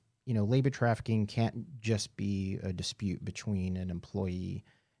ways. Labor trafficking can't just be a dispute between an employee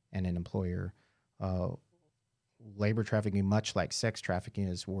and an employer. Labor trafficking, much like sex trafficking,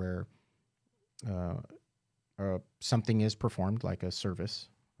 is where something is performed, like a service,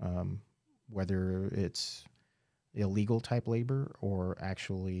 whether it's illegal type labor or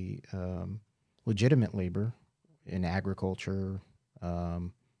actually legitimate labor in agriculture.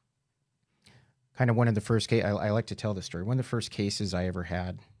 Kind of one of the first cases, I like to tell the story. One of the first cases I ever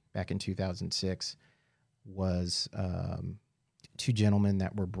had back in 2006 was two gentlemen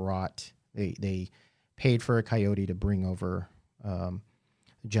that were brought. They paid for a coyote to bring over the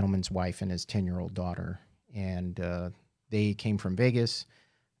gentleman's wife and his 10-year-old daughter. And they came from Vegas,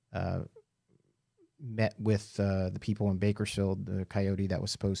 met with the people in Bakersfield, the coyote that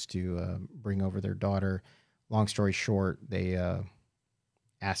was supposed to bring over their daughter. Long story short, they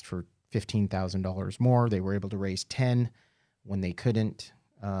asked for $15,000 more. They were able to raise 10. When they couldn't,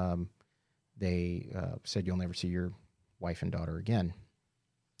 they said, "You'll never see your wife and daughter again."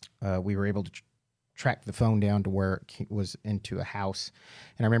 We were able to track the phone down to where it was into a house.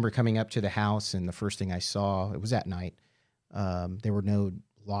 And I remember coming up to the house, and the first thing I saw, it was at night, there were no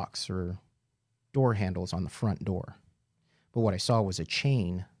locks or door handles on the front door. But what I saw was a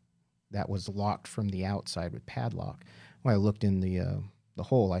chain that was locked from the outside with padlock. When I looked in the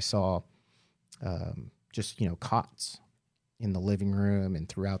hole, I saw just, cots in the living room and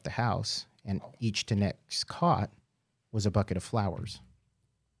throughout the house. And each to next cot was a bucket of flowers.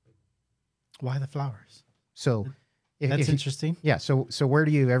 Why the flowers? So That's interesting. Yeah. So where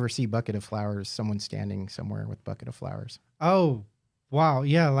do you ever see bucket of flowers? Someone standing somewhere with bucket of flowers. Oh, wow.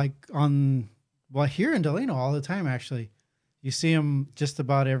 Yeah. Like here in Delano all the time, actually. You see them just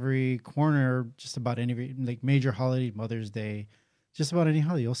about every corner, just about any like major holiday, Mother's Day, just about any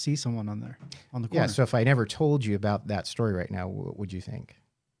holiday. You'll see someone on the corner. Yeah. So if I never told you about that story right now, what would you think?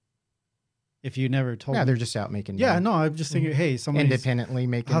 If you never told Yeah, me. they're just out making Yeah, money. no, I'm just thinking, hey, someone's Independently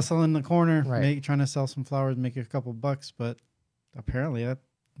making. hustle in the corner, Right. trying to sell some flowers, make a couple bucks, but apparently that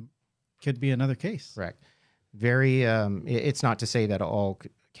could be another case. Correct. Very. It's not to say that all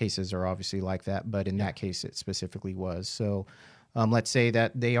cases are obviously like that, but in that case, it specifically was. So, let's say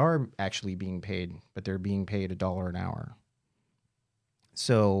that they are actually being paid, but they're being paid $1 an hour.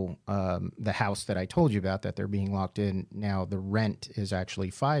 So, the house that I told you about that they're being locked in now, the rent is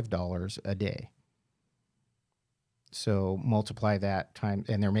actually $5 a day. So multiply that time,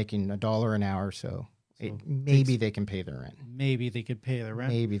 and they're making $1 an hour. So maybe they can pay their rent. Maybe they could pay the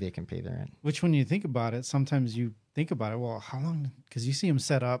rent. Maybe they can pay their rent. Which, when you think about it, sometimes you think about it. Well, how long? Because you see them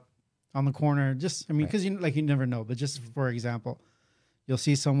set up on the corner. Because you never know. But just for example, you'll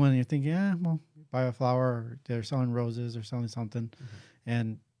see someone and you're thinking, yeah, well, buy a flower. Or they're selling roses or selling something,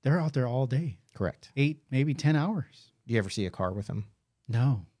 and they're out there all day. Correct. 8, maybe 10 hours. Do you ever see a car with them?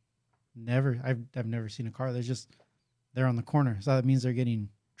 No. I've never seen a car. They're on the corner. So that means they're getting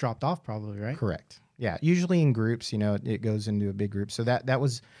dropped off probably, right? Correct. Yeah. Usually in groups, it goes into a big group. So that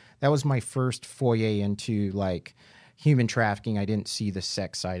was my first foray into like human trafficking. I didn't see the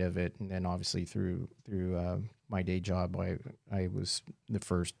sex side of it. And then obviously through my day job, I was the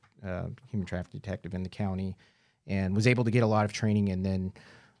first human trafficking detective in the county and was able to get a lot of training. And then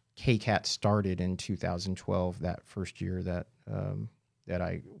KCAT started in 2012, that first year that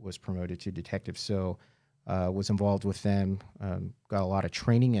I was promoted to detective. So was involved with them, got a lot of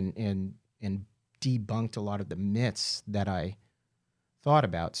training and debunked a lot of the myths that I thought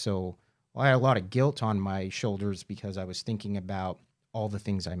about. So I had a lot of guilt on my shoulders because I was thinking about all the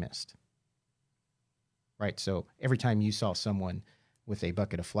things I missed. Right. So every time you saw someone with a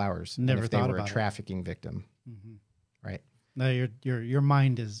bucket of flowers, Never if they thought were a about it. trafficking victim, Mm-hmm. right? Now your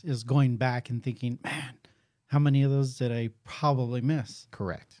mind is going back and thinking, man, how many of those did I probably miss?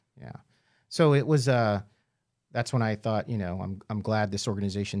 Correct. Yeah. So it was that's when I thought, I'm glad this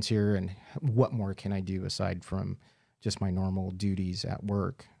organization's here, and what more can I do aside from just my normal duties at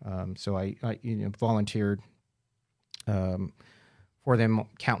work? So I volunteered for them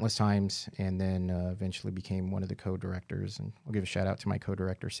countless times, and then eventually became one of the co-directors. And I'll give a shout out to my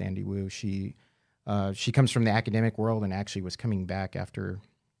co-director, Sandy Wu. She comes from the academic world and actually was coming back after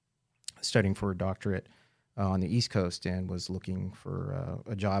studying for a doctorate on the East Coast and was looking for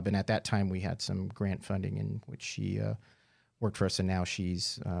a job. And at that time, we had some grant funding in which she worked for us. And now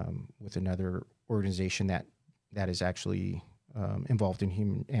she's with another organization that is actually involved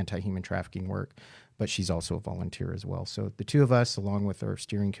in anti-human trafficking work, but she's also a volunteer as well. So the two of us, along with our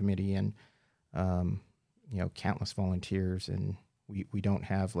steering committee and countless volunteers, and we don't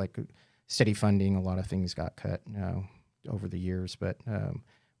have like steady funding. A lot of things got cut over the years, but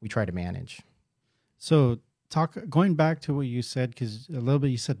we try to manage. So going back to what you said, because a little bit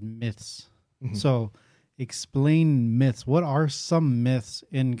you said myths. Mm-hmm. So explain myths. What are some myths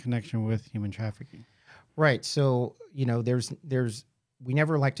in connection with human trafficking? Right. So, there's we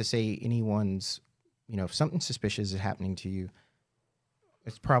never like to say anyone's, if something suspicious is happening to you,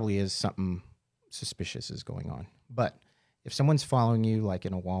 it probably is something suspicious is going on. But if someone's following you, like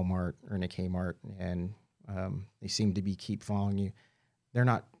in a Walmart or in a Kmart, and they seem to keep following you, they're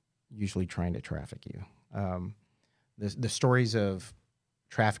not usually trying to traffic you. The stories of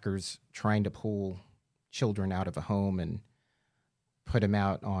traffickers trying to pull children out of a home and put them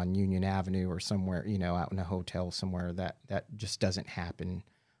out on Union Avenue or somewhere, out in a hotel somewhere, that just doesn't happen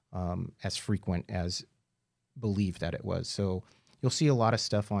as frequent as believed that it was. So you'll see a lot of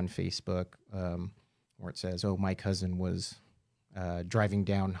stuff on Facebook where it says, oh, my cousin was driving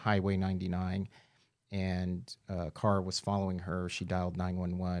down Highway 99 and a car was following her. She dialed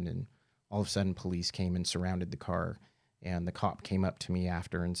 911 and all of a sudden police came and surrounded the car. And the cop came up to me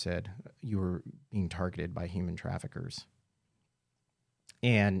after and said, you were being targeted by human traffickers.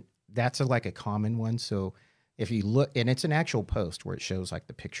 And that's like a common one. So if you look, and it's an actual post where it shows like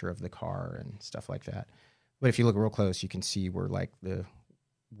the picture of the car and stuff like that. But if you look real close, you can see where like the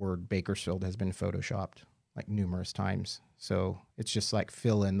word Bakersfield has been photoshopped like numerous times. So it's just like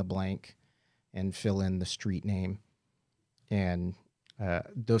fill in the blank and fill in the street name and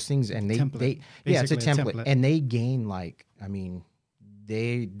those things. And it's a template. And they gain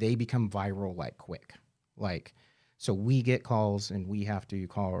they become viral like quick. So we get calls and we have to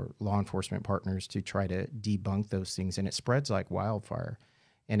call our law enforcement partners to try to debunk those things, and it spreads like wildfire.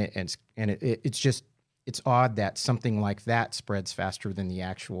 And it's odd that something like that spreads faster than the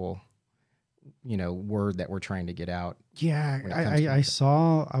actual, word that we're trying to get out. Yeah,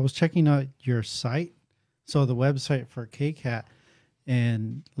 I was checking out your site, so the website for KCAT,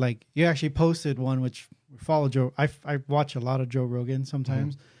 and like you actually posted one which we follow Joe. I watch a lot of Joe Rogan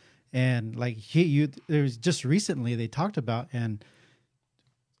sometimes. Mm-hmm. And like there was just recently they talked about and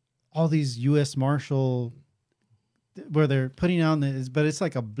all these U.S. Marshal where they're putting on but it's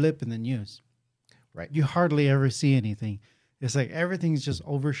like a blip in the news. Right. You hardly ever see anything. It's like everything's just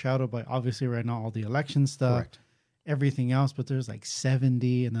overshadowed by obviously right now all the election stuff, correct, everything else. But there's like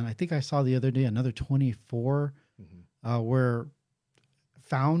 70, and then I think I saw the other day another 24 were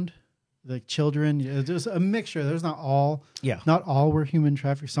found. The children, there's a mixture. There's not all. Yeah. Not all were human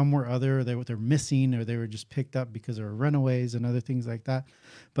trafficked. Some were other. They're missing, or they were just picked up because they were runaways and other things like that.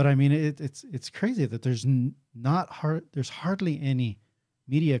 But I mean, it's crazy that there's there's hardly any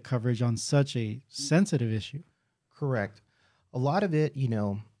media coverage on such a sensitive issue. Correct. A lot of it,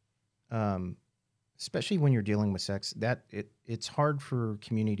 especially when you're dealing with sex, it's hard for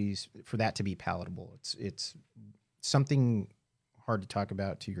communities for that to be palatable. It's something hard to talk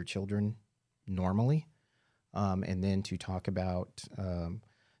about to your children normally, and then to talk about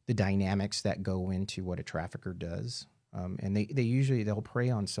the the dynamics that go into what a trafficker does. And they'll prey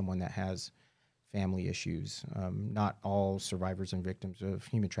on someone that has family issues. Not all survivors and victims of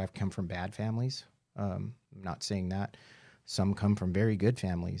human trafficking come from bad families. I'm not saying that. Some come from very good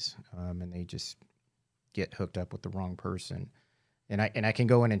families, and they just get hooked up with the wrong person. And I can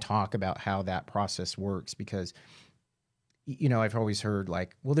go in and talk about how that process works because, I've always heard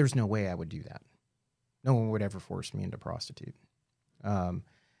like, well, there's no way I would do that. No one would ever force me into prostitute.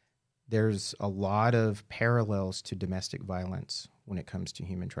 There's a lot of parallels to domestic violence when it comes to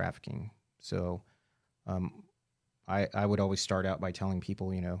human trafficking. So I would always start out by telling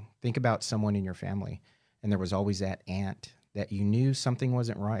people, think about someone in your family. And there was always that aunt that you knew something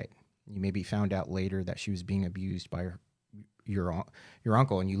wasn't right. You maybe found out later that she was being abused by your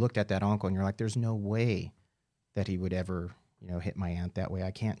uncle. And you looked at that uncle and you're like, there's no way that he would ever, hit my aunt that way.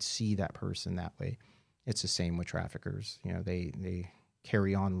 I can't see that person that way. It's the same with traffickers. They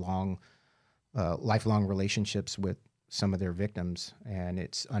carry on lifelong relationships with some of their victims, and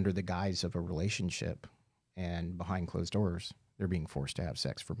it's under the guise of a relationship, and behind closed doors, they're being forced to have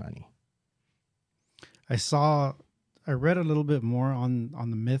sex for money. I read a little bit more on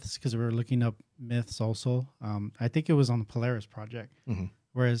the myths because we were looking up myths also. I think it was on the Polaris Project,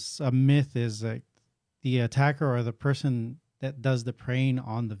 whereas a myth is like the attacker or the person that does the preying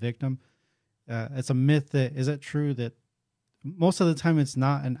on the victim. It's a myth is it true that most of the time it's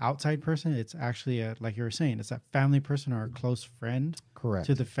not an outside person, it's actually like you were saying, it's a family person or a close friend. Correct.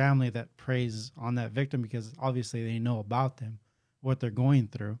 To the family that preys on that victim because obviously they know about them, what they're going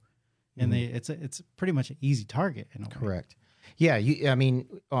through. And it's pretty much an easy target in a way. Correct. Yeah,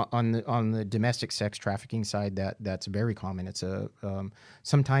 on the domestic sex trafficking side, that's very common. It's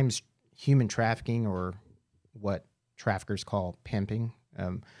sometimes human trafficking, or what traffickers call pimping.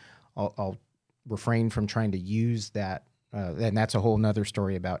 I'll refrain from trying to use that, and that's a whole nother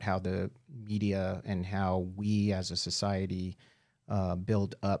story about how the media and how we as a society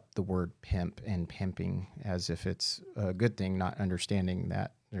build up the word pimp and pimping as if it's a good thing, not understanding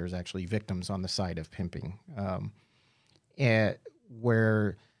that there's actually victims on the side of pimping.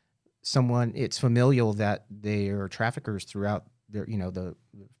 Where someone, it's familial that they are traffickers throughout their, the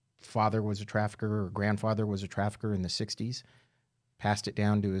father was a trafficker or grandfather was a trafficker in the 60s, passed it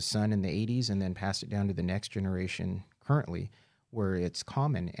down to his son in the 80s, and then passed it down to the next generation currently, where it's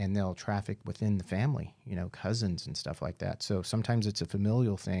common, and they'll traffic within the family, cousins and stuff like that. So sometimes it's a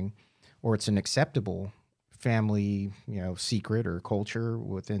familial thing, or it's an acceptable family, secret or culture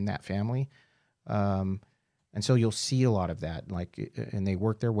within that family. And so you'll see a lot of that, and they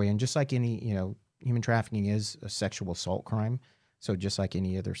work their way. And just like any, human trafficking is a sexual assault crime. So just like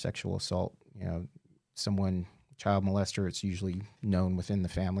any other sexual assault, child molester, it's usually known within the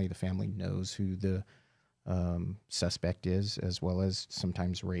family. The family knows who the suspect is, as well as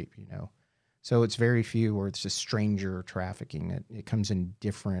sometimes rape, So it's very few where it's a stranger trafficking. It comes in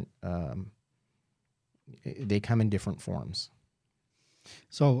different, they come in different forms.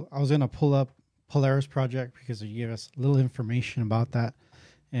 So I was going to pull up Polaris Project because you gave us a little information about that.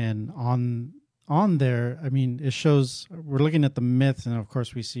 And on there, it shows, we're looking at the myths, and of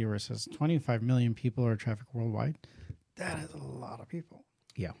course we see where it says 25 million people are trafficked worldwide. That is a lot of people.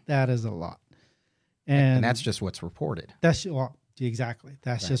 Yeah. That is a lot. And that's just what's reported. Exactly.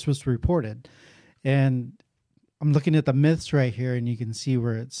 That's just what's reported. And I'm looking at the myths right here, and you can see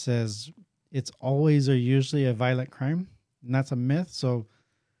where it says it's always or usually a violent crime. And that's a myth. So,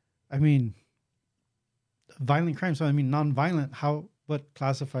 violent crime. So, non-violent, what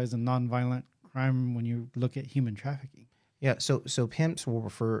classifies a non-violent crime when you look at human trafficking? Yeah. So pimps will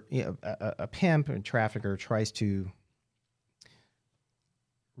refer, a pimp and trafficker tries to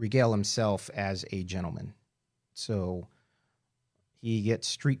regale himself as a gentleman. So he gets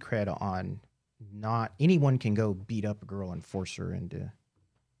street cred on not anyone can go beat up a girl and force her into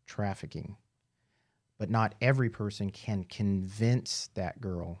trafficking, but not every person can convince that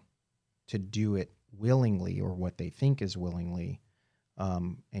girl to do it willingly or what they think is willingly,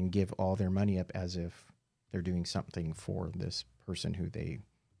 and give all their money up as if they're doing something for this person who they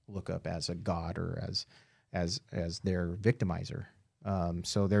look up as a god or as their victimizer.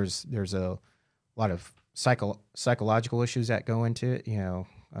 So there's a lot of psychological issues that go into it.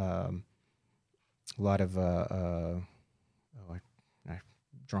 A lot of I'm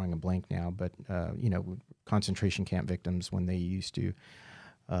drawing a blank now, but concentration camp victims, when they used to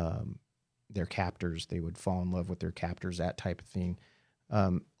their captors, they would fall in love with their captors, that type of thing.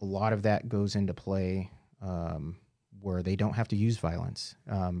 A lot of that goes into play where they don't have to use violence,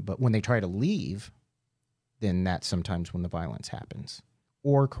 but when they try to leave, then that's sometimes when the violence happens,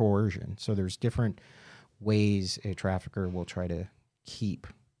 or coercion. So there's different ways a trafficker will try to keep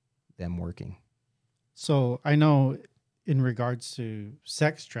them working. So I know in regards to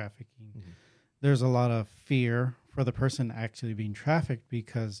sex trafficking, there's a lot of fear for the person actually being trafficked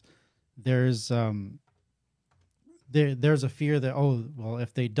because there's there's a fear that, oh, well,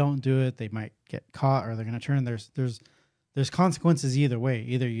 if they don't do it, they might get caught or they're going to turn. There's consequences either way.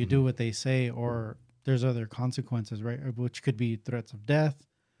 Either you do what they say or there's other consequences, right? Which could be threats of death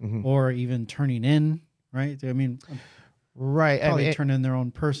or even turning in, right? I mean, right. probably turn in their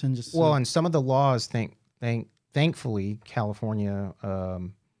own person. Just well, and some of the laws, thankfully, California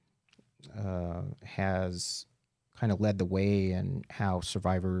has kind of led the way in how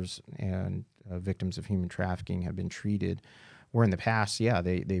survivors and victims of human trafficking have been treated. Where in the past, yeah,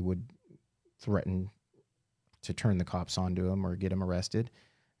 they would threaten to turn the cops onto them or get them arrested,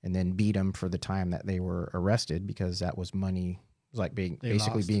 and then beat them for the time that they were arrested because that was money. It was like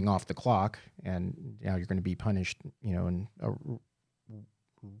basically being off the clock, and now you're going to be punished, in a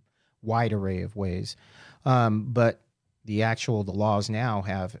wide array of ways. But the laws now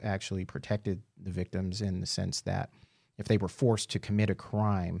have actually protected the victims in the sense that if they were forced to commit a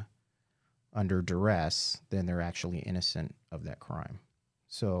crime under duress, then they're actually innocent of that crime.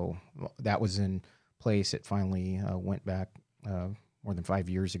 So that was in place. It finally went back more than 5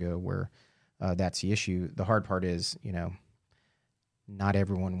 years ago where that's the issue. The hard part is, not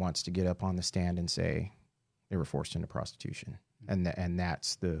everyone wants to get up on the stand and say they were forced into prostitution. And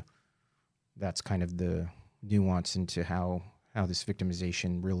that's kind of the nuance into how this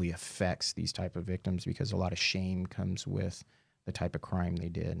victimization really affects these type of victims, because a lot of shame comes with the type of crime they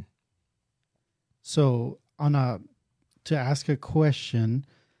did. So to ask a question,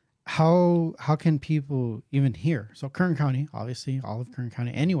 how can people even here? So Kern County, obviously, all of Kern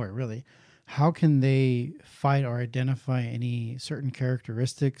County, anywhere really, how can they fight or identify any certain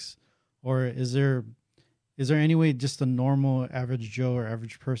characteristics, or is there any way just a normal average Joe or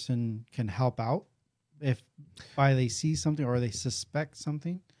average person can help out if they see something or they suspect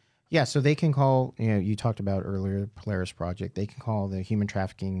something? Yeah, so they can call, you talked about earlier, Polaris Project. They can call the human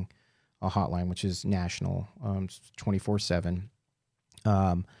trafficking hotline, which is national, 24/7.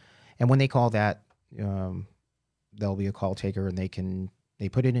 And when they call that, there'll be a call taker, and they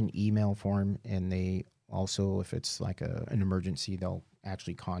put it in email form, and they also, if it's like an emergency, they'll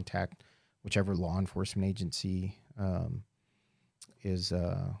actually contact whichever law enforcement agency is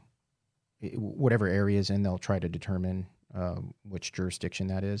whatever area is in. They'll try to determine which jurisdiction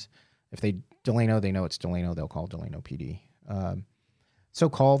that is. If Delano, they know it's Delano, they'll call Delano PD. So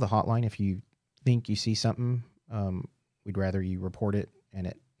call the hotline if you think you see something. We'd rather you report it and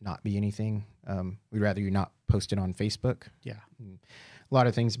it not be anything. We'd rather you not post it on Facebook. Yeah. A lot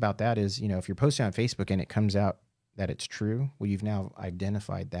of things about that is, if you're posting on Facebook and it comes out that it's true, well, you've now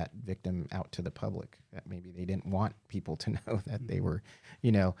identified that victim out to the public, that maybe they didn't want people to know that they were,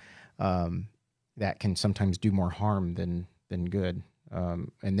 that can sometimes do more harm than good.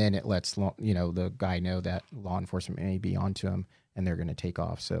 And then it lets, the guy know that law enforcement may be onto him and they're going to take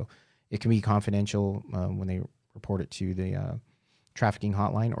off. So it can be confidential when they report it to the trafficking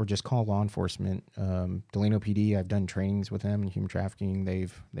hotline, or just call law enforcement. Delano PD, I've done trainings with them in human trafficking.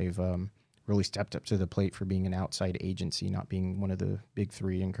 They've really stepped up to the plate for being an outside agency, not being one of the big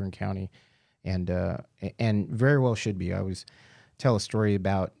three in Kern County, and very well should be. I always tell a story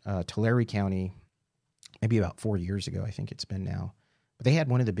about Tulare County, maybe about 4 years ago, I think it's been now, but they had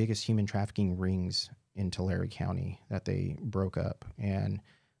one of the biggest human trafficking rings in Tulare County that they broke up, and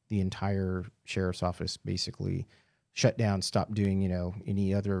the entire sheriff's office basically shut down, stopped doing,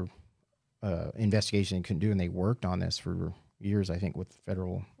 any other investigation they couldn't do. And they worked on this for years, I think, with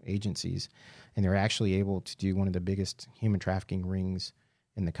federal agencies. And they're actually able to do one of the biggest human trafficking rings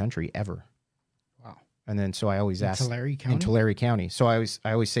in the country ever. Wow. And then, so I always ask, Tulare County? in Tulare County. So I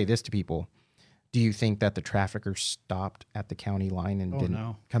always say this to people: do you think that the traffickers stopped at the county line and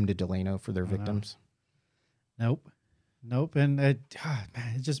didn't come to Delano for their victims? Nope. And man,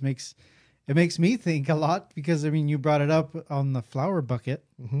 it just makes me think a lot, because you brought it up on the flower bucket,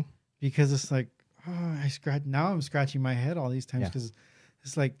 because it's like, I'm scratching my head all these times, because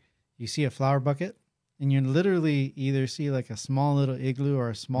it's like you see a flower bucket and you literally either see like a small little igloo or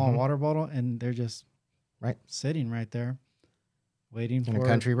a small water bottle, and they're just sitting right there waiting for a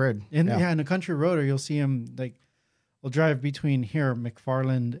country road. In a country road, or you'll see them like, we'll drive between here,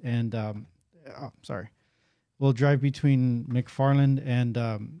 McFarland and we'll drive between McFarland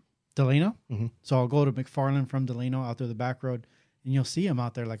and Delano. So I'll go to McFarland from Delano out through the back road, and you'll see them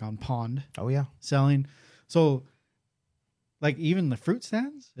out there like on Pond. Oh yeah, selling. So, like, even the fruit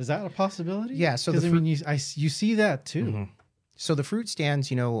stands, is that a possibility? Yeah. So you see that too. So the fruit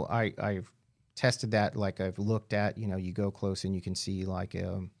stands, I've tested that. Like, I've looked at, you go close and you can see like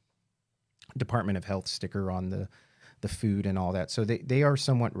Department of Health sticker on the food and all that. So they are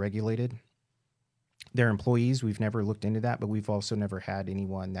somewhat regulated. Their employees, we've never looked into that, but we've also never had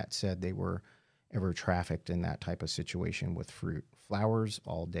anyone that said they were ever trafficked in that type of situation with fruit. Flowers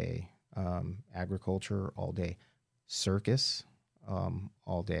all day, agriculture all day, circus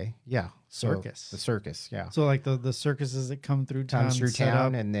all day. Yeah. Circus. The circus, yeah. So like the circuses that come through town, Comes through set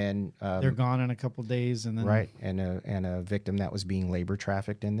town, up, and then they're gone in a couple days, and then right. And a victim that was being labor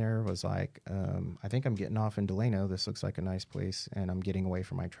trafficked in there was like, I think I'm getting off in Delano. This looks like a nice place, and I'm getting away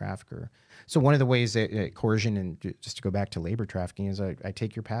from my trafficker. So one of the ways that coercion, and just to go back to labor trafficking, is I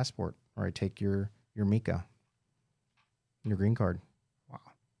take your passport, or I take your MICA, your green card. Wow.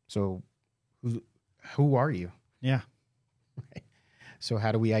 So who are you? Yeah. Right. So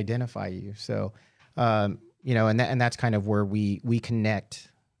how do we identify you? So, you know, and that's kind of where we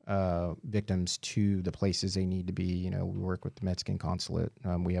connect victims to the places they need to be. You know, we work with the Mexican consulate.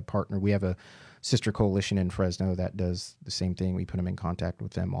 We have a sister coalition in Fresno that does the same thing. We put them in contact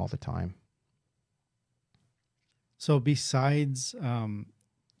with them all the time. So besides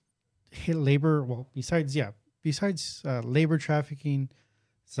labor trafficking,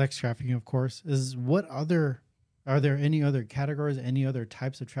 sex trafficking, of course, are there any other categories, any other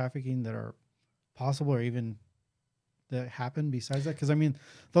types of trafficking that are possible, or even that happen besides that? Because I mean,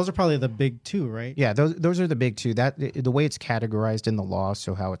 those are probably the big two, right? Yeah, those are the big two. That the way it's categorized in the law,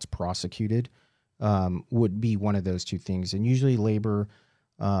 so how it's prosecuted, would be one of those two things. And usually, labor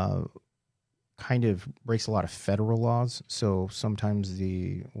kind of breaks a lot of federal laws. So sometimes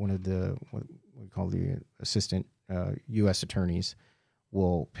what we call the assistant U.S. attorneys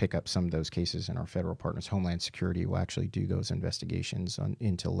will pick up some of those cases, and our federal partners, Homeland Security, will actually do those investigations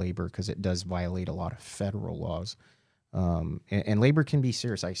into labor, because it does violate a lot of federal laws. And labor can be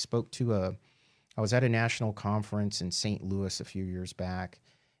serious. I was at a national conference in St. Louis a few years back,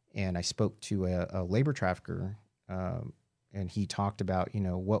 and I spoke to a labor trafficker, and he talked about, you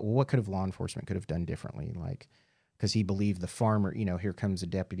know, what could have law enforcement could have done differently, like, because he believed the farmer, you know, here comes a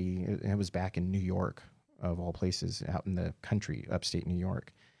deputy, and it was back in New York, of all places, out in the country, upstate New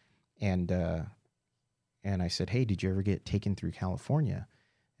York. And I said, hey, did you ever get taken through California?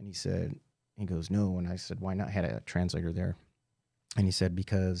 And he goes, no. And I said, why not? I had a translator there. And he said,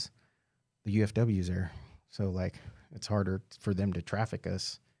 because the UFW's there. So like, it's harder for them to traffic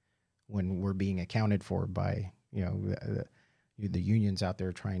us when we're being accounted for by, you know, the unions out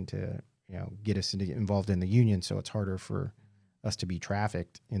there trying to, you know, get us involved in the union. So it's harder for us to be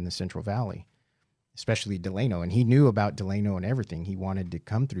trafficked in the Central Valley, especially Delano. And he knew about Delano and everything. He wanted to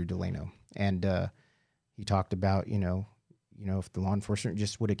come through Delano. And he talked about, you know, if the law enforcement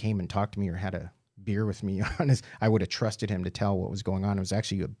just would have came and talked to me or had a beer with me I would have trusted him to tell what was going on. It was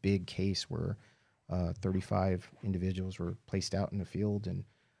actually a big case where 35 individuals were placed out in the field and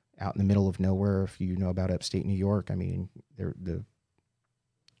out in the middle of nowhere. If you know about upstate New York, I mean, the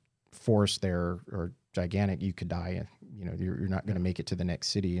forests there are gigantic. You could die. You know, you're not going to make it to the next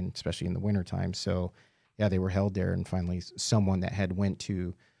city, and especially in the wintertime. So, yeah, they were held there. And finally, someone that had went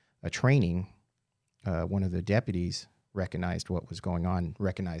to a training, one of the deputies recognized what was going on,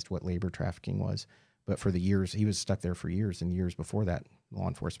 recognized what labor trafficking was. But for the years, he was stuck there for years. And years before that, law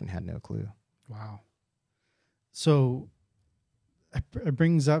enforcement had no clue. Wow. So it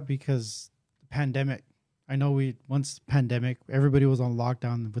brings up, because the pandemic, I know once the pandemic, everybody was on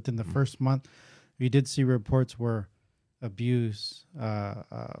lockdown. Within the first month, we did see reports where abuse,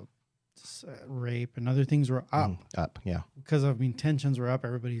 rape, and other things were up. Yeah. Because of, tensions were up.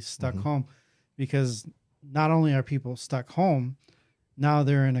 Everybody's stuck home, because not only are people stuck home, now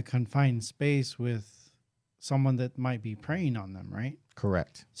they're in a confined space with someone that might be preying on them, right?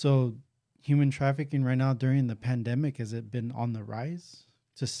 Correct. So human trafficking right now during the pandemic, has it been on the rise?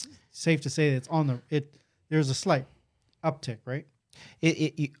 Just safe to say that there's a slight uptick, right?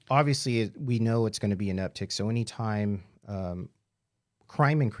 It obviously, we know it's going to be an uptick. So anytime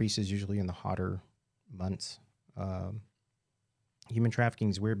crime increases, usually in the hotter months, human trafficking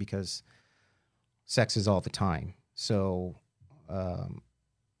is weird because sex is all the time. So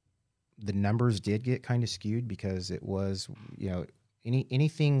the numbers did get kind of skewed, because it was, you know,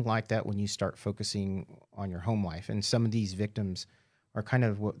 anything like that when you start focusing on your home life. And some of these victims are kind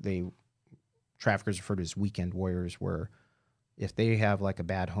of what traffickers refer to as weekend warriors, where if they have like a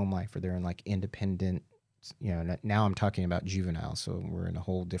bad home life, or they're in like independent, you know, now I'm talking about juveniles. So we're in a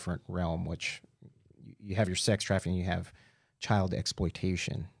whole different realm, which you have your sex trafficking, you have child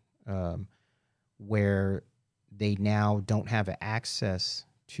exploitation, where they now don't have access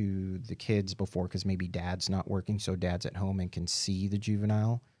to the kids before, because maybe dad's not working, so dad's at home and can see the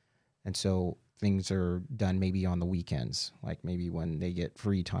juvenile. And so things are done maybe on the weekends, like maybe when they get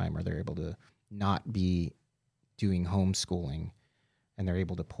free time or they're able to not be doing homeschooling and they're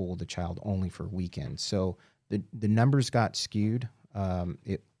able to pull the child only for weekends. So the numbers got skewed.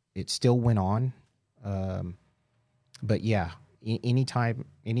 It still went on. But yeah, anytime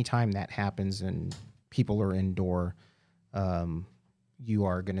that happens and people are indoor, you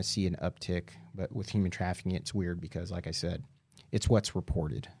are going to see an uptick. But with human trafficking, it's weird because, like I said, it's what's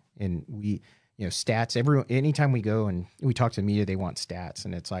reported. And we, stats, anytime we go and we talk to the media, they want stats.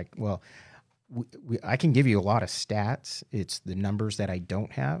 And it's like, well, I can give you a lot of stats. It's the numbers that I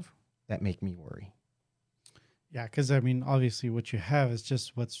don't have that make me worry. Yeah, because I mean, obviously, what you have is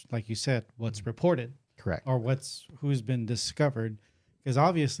just what's, like you said, what's reported. Correct. Or who's been discovered. Because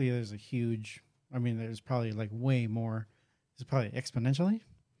obviously, there's there's probably like way more. It's probably exponentially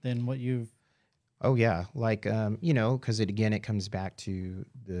than what you've. Oh yeah, like because it comes back to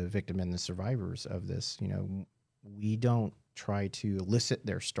the victim and the survivors of this. We don't try to elicit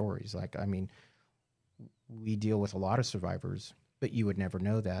their stories. Like, I mean, we deal with a lot of survivors, but you would never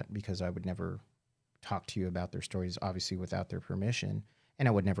know that because I would never talk to you about their stories, obviously without their permission, and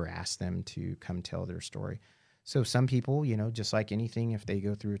I would never ask them to come tell their story. So some people, just like anything, if they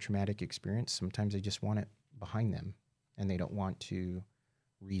go through a traumatic experience, sometimes they just want it behind them and they don't want to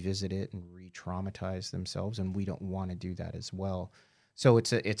revisit it and re-traumatize themselves, and we don't want to do that as well. So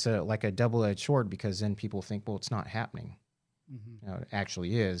it's a like a double-edged sword, because then people think, well, it's not happening. It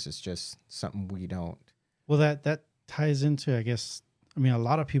actually is. It's just something we don't. Well, that ties into, I guess, a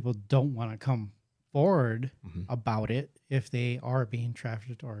lot of people don't want to come forward about it if they are being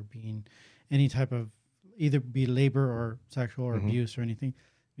trafficked or being any type of either be labor or sexual or abuse or anything,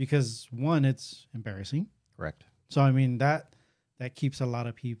 because one, it's embarrassing. Correct. So that keeps a lot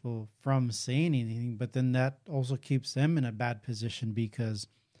of people from saying anything, but then that also keeps them in a bad position because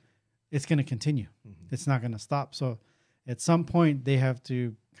it's going to continue. It's not going to stop. So at some point they have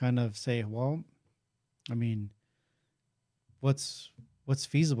to kind of say, well, what's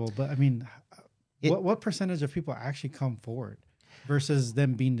feasible? But what percentage of people actually come forward versus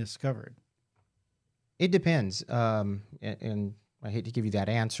them being discovered? It depends. And I hate to give you that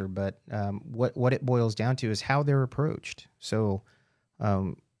answer, but what it boils down to is how they're approached. So,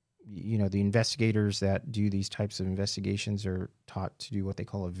 the investigators that do these types of investigations are taught to do what they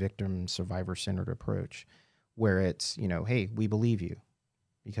call a victim survivor-centered approach, where it's, hey, we believe you.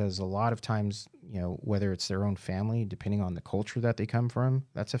 Because a lot of times, whether it's their own family, depending on the culture that they come from,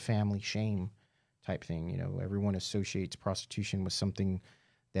 that's a family shame type thing. Everyone associates prostitution with something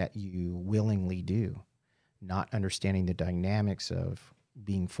that you willingly do, not understanding the dynamics of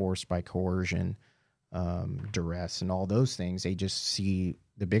being forced by coercion, duress, and all those things. They just see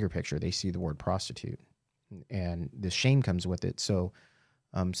the bigger picture. They see the word prostitute, and the shame comes with it. So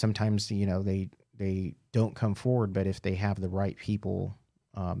sometimes, they don't come forward, but if they have the right people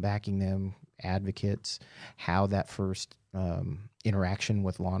backing them, advocates, how that first interaction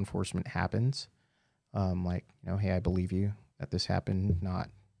with law enforcement happens, hey, I believe you that this happened, not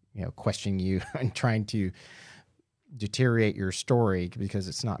questioning you and trying to deteriorate your story because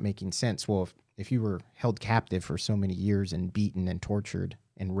it's not making sense. Well, if you were held captive for so many years and beaten and tortured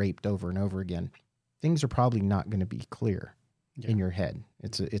and raped over and over again, things are probably not going to be clear in your head.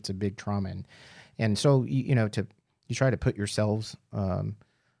 It's a big trauma, and so you try to put yourselves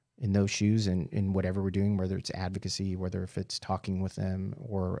in those shoes and in whatever we're doing, whether it's advocacy, whether if it's talking with them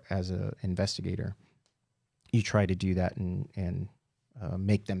or as an investigator, you try to do that and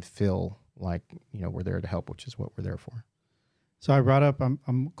make them feel like we're there to help, which is what we're there for. So I brought up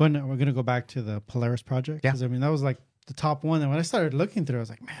we're gonna go back to the Polaris project, because that was like the top one. And when I started looking through, I was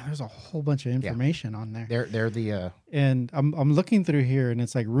like, man, there's a whole bunch of information on there. They're the and I'm looking through here, and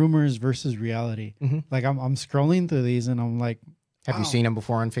it's like rumors versus reality. Like I'm scrolling through these, and I'm like, have you seen them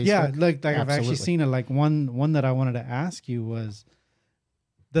before on Facebook? Yeah, like I've actually seen it. Like one that I wanted to ask you was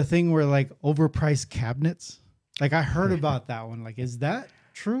the thing where like overpriced cabinets. Like I heard about that one. Like, is that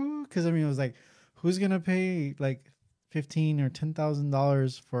true? Because it was like, who's gonna pay like $15,000 or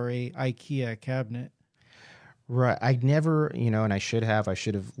 $10,000 for a IKEA cabinet? Right. I never, and I should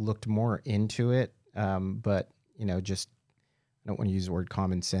have looked more into it. But just I don't want to use the word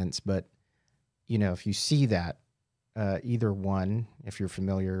common sense, but if you see that, either one, if you're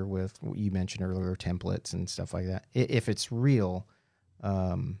familiar with what you mentioned earlier, templates and stuff like that, if it's real,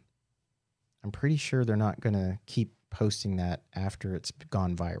 I'm pretty sure they're not going to keep posting that after it's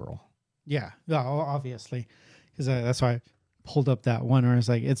gone viral. Yeah, obviously, because that's why I pulled up that one where it's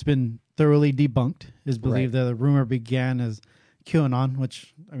like it's been thoroughly debunked. Is believed that the rumor began as QAnon,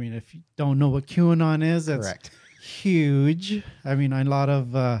 which if you don't know what QAnon is, that's correct. Huge. A lot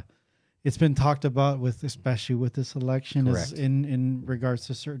of it's been talked about with, especially with this election, is Correct. in regards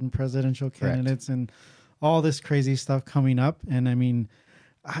to certain presidential Correct. candidates and all this crazy stuff coming up. And I mean,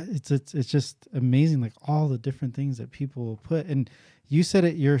 it's just amazing, like all the different things that people will put. And you said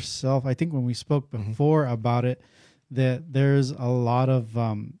it yourself, I think when we spoke before about it, that there's a lot of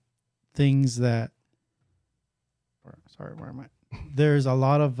things that, sorry, where am I? There's a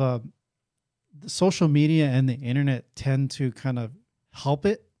lot of the social media and the internet tend to kind of help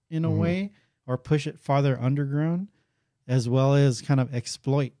it in a way, or push it farther underground, as well as kind of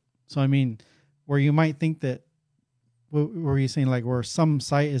exploit. So, I mean, where you might think that, what were you saying, like where some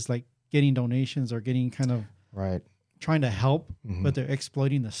site is like getting donations or getting kind of Right. trying to help, but they're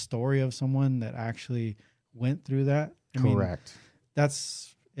exploiting the story of someone that actually went through that. I mean, Correct.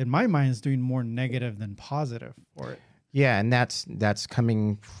 that's, in my mind, is doing more negative than positive for it. Yeah, and that's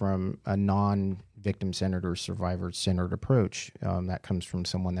coming from a non-victim centered or survivor centered approach. That comes from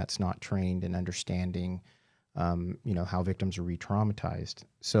someone that's not trained in understanding, how victims are re-traumatized.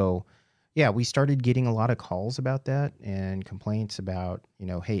 So, yeah, we started getting a lot of calls about that and complaints about,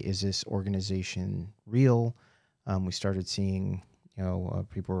 hey, is this organization real? We started seeing,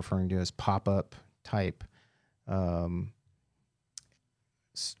 people referring to as pop-up type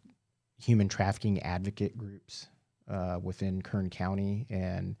human trafficking advocate groups within Kern County,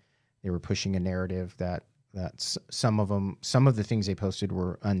 and they were pushing a narrative that some of the things they posted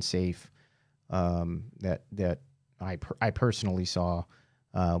were unsafe. That I personally saw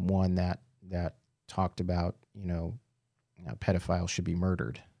one that talked about pedophiles should be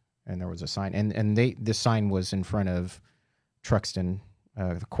murdered, and there was a sign, and this sign was in front of Truxton,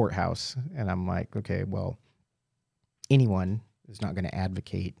 the courthouse, and I'm like, okay, well, anyone is not going to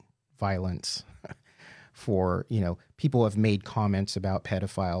advocate violence for, people have made comments about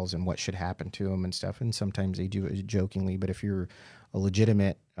pedophiles and what should happen to them and stuff. And sometimes they do it jokingly, but if you're a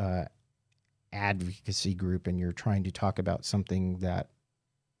legitimate advocacy group and you're trying to talk about something that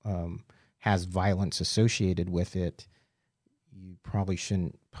has violence associated with it, you probably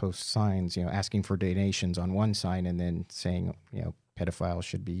shouldn't post signs, asking for donations on one sign and then saying, pedophiles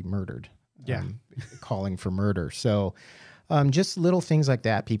should be murdered. Yeah. Calling for murder. So, just little things like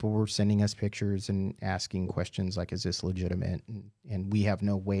that. People were sending us pictures and asking questions like, is this legitimate? And we have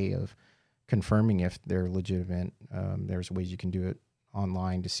no way of confirming if they're legitimate. There's ways you can do it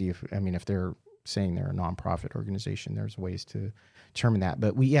online to see if they're saying they're a nonprofit organization, there's ways to determine that.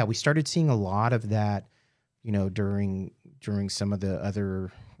 But we started seeing a lot of that, during some of the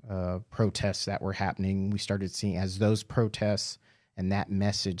other protests that were happening. We started seeing, as those protests and that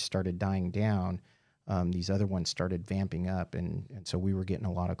message started dying down, these other ones started vamping up, and so we were getting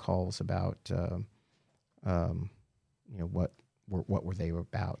a lot of calls about, what were they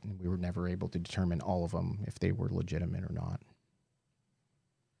about, and we were never able to determine all of them if they were legitimate or not.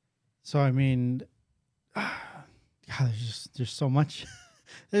 So I mean, God, there's so much,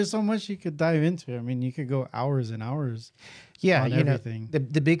 there's so much you could dive into. I mean, you could go hours and hours. Yeah, on everything.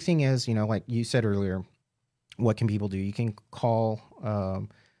 The big thing is, like you said earlier, what can people do? You can call.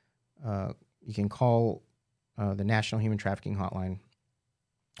 The National Human Trafficking Hotline.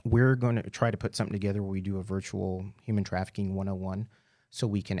 We're going to try to put something together where we do a virtual human trafficking 101, so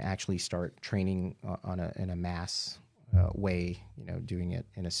we can actually start training in a mass way, doing it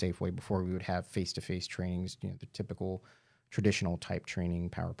in a safe way. Before, we would have face-to-face trainings, the typical traditional type training,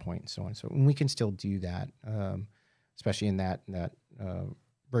 PowerPoint and so on. So we can still do that, especially in that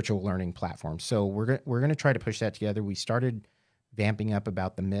virtual learning platform. So we're going to try to push that together. We started vamping up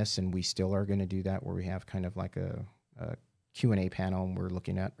about the myths, and we still are going to do that, where we have kind of like a Q&A panel, and we're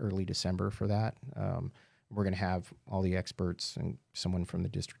looking at early December for that. We're going to have all the experts and someone from the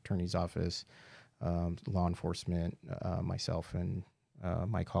district attorney's office, law enforcement, myself, and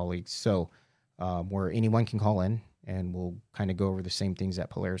my colleagues. So where anyone can call in, and we'll kind of go over the same things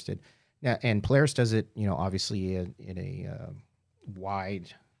that Polaris did. Now, and Polaris does it, obviously in a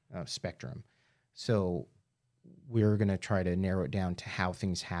wide spectrum. So we're going to try to narrow it down to how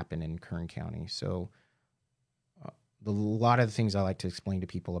things happen in Kern County. So a lot of the things I like to explain to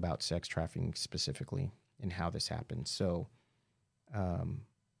people about sex trafficking specifically and how this happens. So,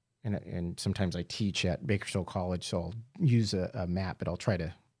 and sometimes I teach at Bakersfield College, so I'll use a map, but I'll try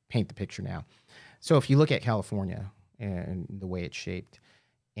to paint the picture now. So if you look at California and the way it's shaped,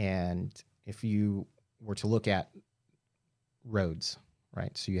 and if you were to look at roads,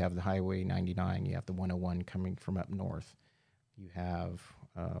 right? So you have the Highway 99, you have the 101 coming from up north, you have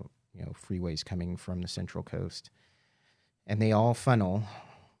freeways coming from the Central Coast, and they all funnel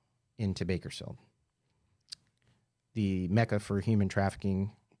into Bakersfield. The mecca for human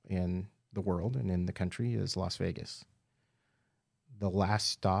trafficking in the world and in the country is Las Vegas. The last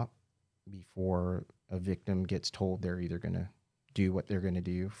stop before a victim gets told they're either going to do what they're going to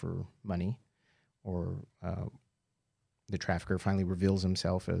do for money, or the trafficker finally reveals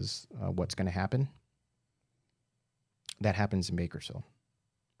himself as what's going to happen. That happens in Bakersfield.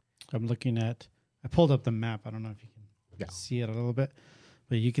 I'm looking at. I pulled up the map. I don't know if you can see it a little bit,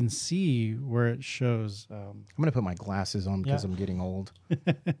 but you can see where it shows. I'm going to put my glasses on because I'm getting old.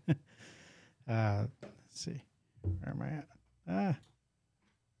 Let's see. Where am I at?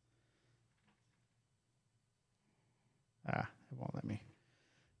 It won't let me.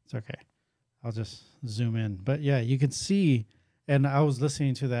 It's okay. I'll just zoom in. But yeah, you can see, and I was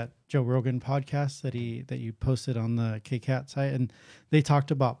listening to that Joe Rogan podcast that you posted on the KCAT site, and they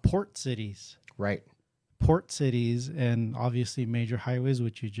talked about port cities. Right. Port cities and obviously major highways,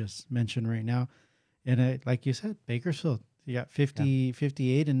 which you just mentioned right now. And like you said, Bakersfield, you got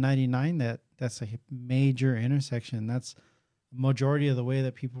 58 and 99. That's a major intersection. That's the majority of the way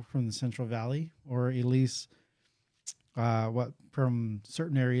that people from the Central Valley, or at least from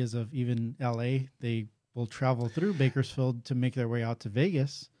certain areas of even LA, they will travel through Bakersfield to make their way out to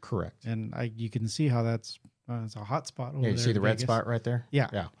Vegas. Correct. And you can see how it's a hot spot over there. You see the red Vegas. spot right there?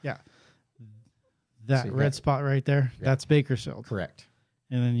 Yeah. That See red spot right there, that's Bakersfield. Correct.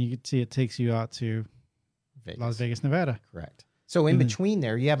 And then you can see it takes you out to Vegas. Las Vegas, Nevada. Correct. So in between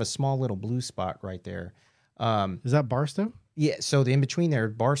there, you have a small little blue spot right there. Is that Barstow? Yeah. So the in between there,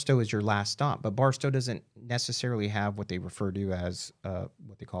 Barstow is your last stop, but Barstow doesn't necessarily have what they refer to as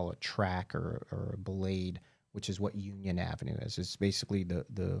what they call a track or a blade, which is what Union Avenue is. It's basically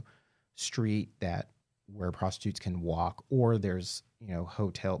the street where prostitutes can walk, or there's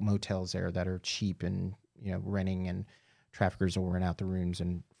motels there that are cheap and renting, and traffickers will rent out the rooms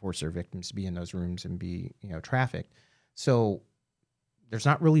and force their victims to be in those rooms and be trafficked. So there's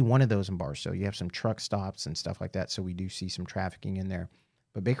not really one of those in Barstow. You have some truck stops and stuff like that, so we do see some trafficking in there.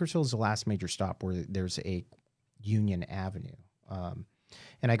 But Bakersfield is the last major stop where there's a Union Avenue. And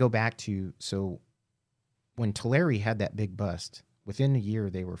I go back to, so when Tulare had that big bust, within a year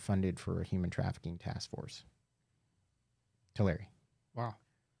they were funded for a human trafficking task force. Tulare. Wow.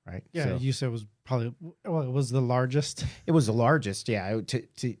 Right? Yeah, So you said it was probably, it was the largest. it was the largest, yeah.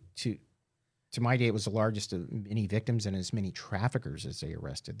 To my day, it was the largest of many victims and as many traffickers as they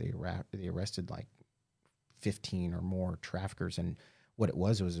arrested. They arrested like 15 or more traffickers, and what it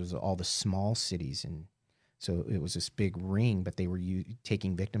was all the small cities, and so it was this big ring. But they were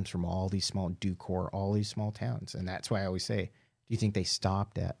taking victims from all these small Ducor, all these small towns, and that's why I always say, do you think they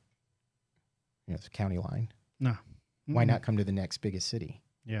stopped at the county line? No. Why not come to the next biggest city?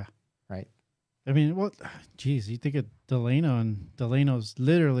 Yeah. Right. I mean, geez, you think of Delano, and Delano's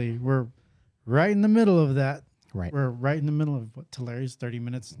literally, we're right in the middle of that. Right. We're right in the middle of what Tulare's 30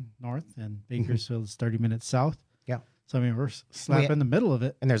 minutes north and Bakersfield's 30 minutes south. Yeah. So, I mean, we're slap in the middle of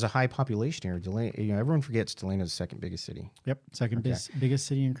it. And there's a high population here. Delano, everyone forgets Delano's the second biggest city. Yep. Second biggest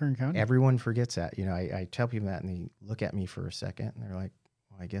city in Kern County. Everyone forgets that. I tell people that, and they look at me for a second, and they're like,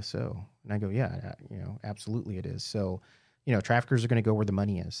 well, I guess so. And I go, yeah, absolutely it is. So, traffickers are going to go where the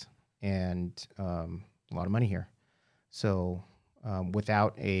money is, and a lot of money here. So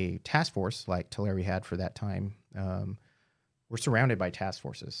without a task force like Tulare had for that time, we're surrounded by task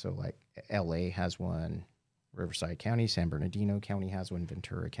forces. So like LA has one, Riverside County, San Bernardino County has one,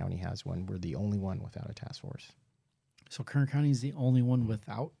 Ventura County has one. We're the only one without a task force. So Kern County is the only one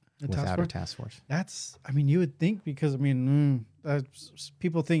without a task force? That's, you would think, because,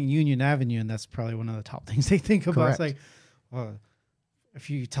 people think Union Avenue, and that's probably one of the top things they think about. Correct. It's like, well, if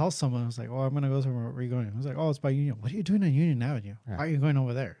you tell someone, it's like, oh, I'm going to go somewhere, where are you going? I was like, oh, it's by Union. What are you doing on Union Avenue? Right. Why are you going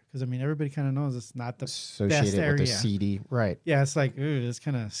over there? Because, everybody kind of knows it's not the associated best area. with the CD. Right. Yeah, it's like, ooh, it's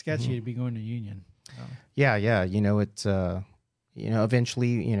kind of sketchy to be going to Union. Yeah. It's,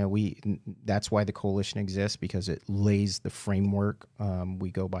 eventually, that's why the coalition exists, because it lays the framework.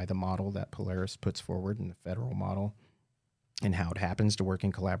 We go by the model that Polaris puts forward in the federal model, and how it happens to work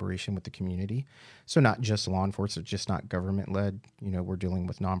in collaboration with the community. So not just law enforcement, just not government led. We're dealing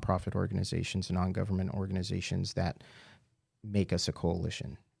with nonprofit organizations and non-government organizations that make us a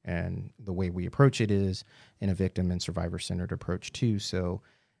coalition. And the way we approach it is in a victim and survivor centered approach too. So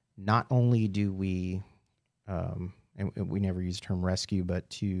not only do we, and we never use the term rescue, but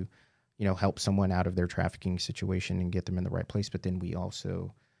to, help someone out of their trafficking situation and get them in the right place, but then we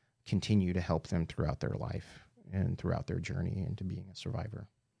also continue to help them throughout their life and throughout their journey into being a survivor.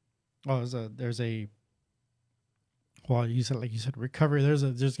 Oh, well, you said recovery. There's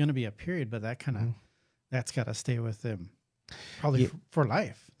going to be a period, but that kind of that's got to stay with them probably for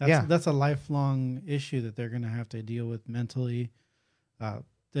life. That's a lifelong issue that they're going to have to deal with mentally.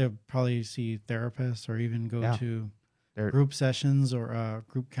 They'll probably see therapists or even go to group sessions or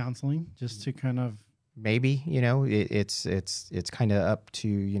group counseling, just to kind of maybe, it's kind of up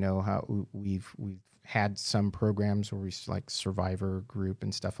to, how we've had some programs where we like Survivor Group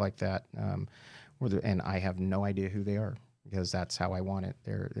and stuff like that. And I have no idea who they are because that's how I want it.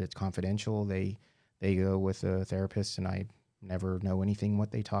 It's confidential. They go with a therapist, and I never know anything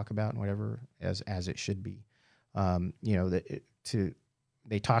what they talk about and whatever as it should be.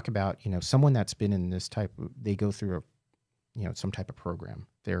 They talk about, someone that's been in this type of, they go through some type of program,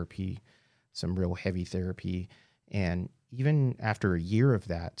 therapy, some real heavy therapy. And even after a year of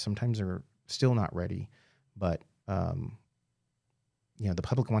that, sometimes they're still not ready, but, the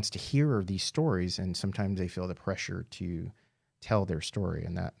public wants to hear these stories, and sometimes they feel the pressure to tell their story.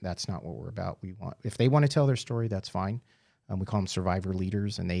 And that's not what we're about. If they want to tell their story, that's fine. We call them survivor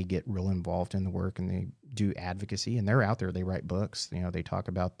leaders, and they get real involved in the work, and they do advocacy, and they're out there. They write books. They talk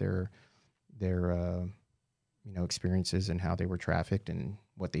about their experiences and how they were trafficked and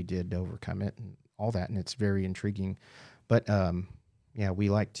what they did to overcome it and all that. And it's very intriguing. But we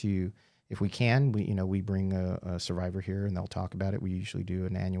like to, if we can, we bring a survivor here, and they'll talk about it. We usually do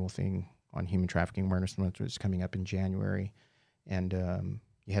an annual thing on Human Trafficking Awareness Month, which is coming up in January. And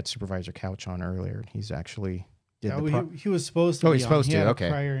you had Supervisor Couch on earlier. He's actually he was supposed to. Oh, he's supposed to. Okay.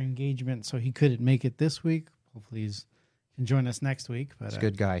 Prior engagement, so he couldn't make it this week. Hopefully, he can join us next week. But he's a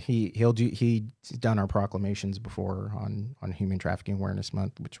good guy. He's done our proclamations before on Human Trafficking Awareness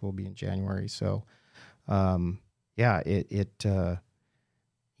Month, which will be in January. So, that's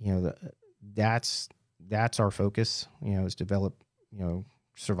our focus. Is develop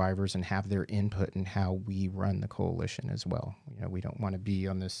survivors and have their input in how we run the coalition as well. We don't want to be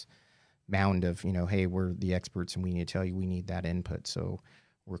on this mound of, hey, we're the experts and we need to tell you we need that input. So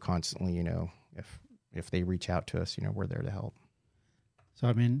we're constantly, if they reach out to us, we're there to help.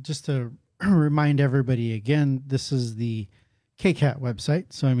 So, just to remind everybody again, this is the KCAHT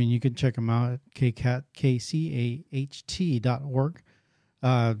website. So, you can check them out at KCAHT.org.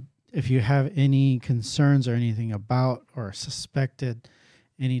 If you have any concerns or anything about or suspected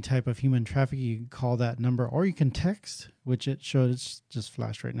any type of human trafficking, you can call that number, or you can text, which it showed, it's just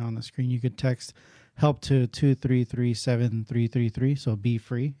flashed right now on the screen. You could text help to 233-7333. So Be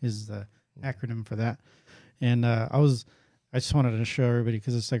Free is the acronym for that. And I just wanted to show everybody,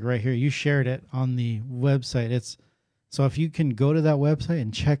 because it's like right here, you shared it on the website. So if you can go to that website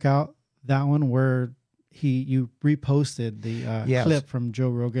and check out that one where you reposted the clip from Joe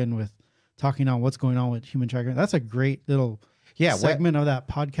Rogan with talking on what's going on with human trafficking. That's a great little segment of that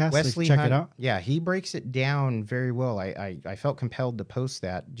podcast. Wesley check Hunt, it out. Yeah, he breaks it down very well. I felt compelled to post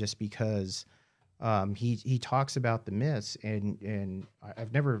that just because he talks about the myths, and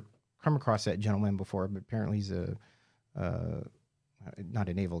I've never come across that gentleman before, but apparently he's not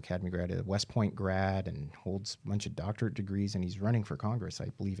a Naval Academy grad, a West Point grad, and holds a bunch of doctorate degrees, and he's running for Congress, I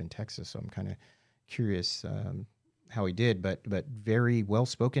believe, in Texas. So I'm kind of curious how he did, but very well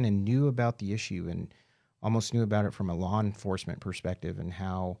spoken and knew about the issue, and almost knew about it from a law enforcement perspective and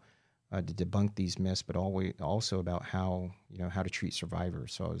how to debunk these myths, but also about how to treat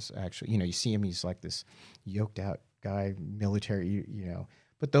survivors. So I was actually, you see him, he's like this yoked out guy, military,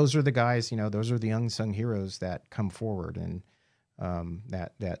 but those are the guys, those are the unsung heroes that come forward, and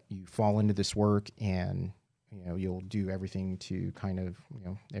that you fall into this work, and you'll do everything to kind of,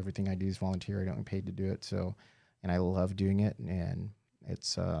 everything I do is volunteer. I don't get paid to do it. So, and I love doing it. And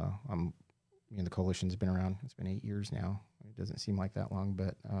it's, the coalition's been around. It's been 8 years now. It doesn't seem like that long,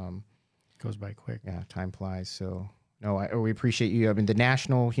 but, goes by quick. Yeah. Time flies. So no, we appreciate you. The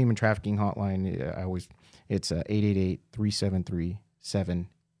National Human Trafficking Hotline, it's 888-373-7888.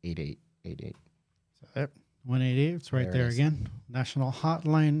 So 188, it's right there again. National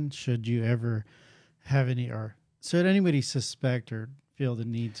Hotline, should you ever have any, or should anybody suspect or feel the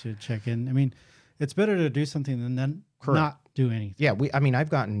need to check in. It's better to do something than not do anything. Yeah, I've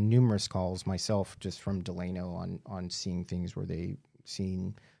gotten numerous calls myself just from Delano on seeing things where they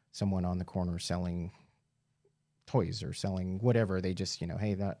seen someone on the corner selling toys or selling whatever. They just,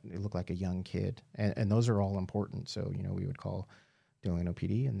 hey, it looked like a young kid. And those are all important. So, we would call Delano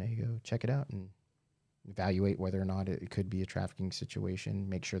PD, and they go check it out and evaluate whether or not it could be a trafficking situation,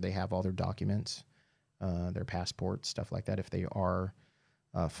 make sure they have all their documents, their passports, stuff like that, if they are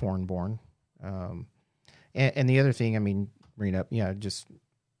foreign born. And the other thing, bring up, just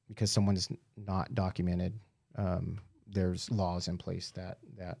because someone's not documented, there's laws in place that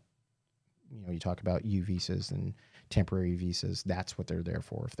you talk about U visas and temporary visas. That's what they're there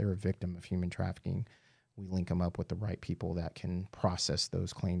for. If they're a victim of human trafficking, we link them up with the right people that can process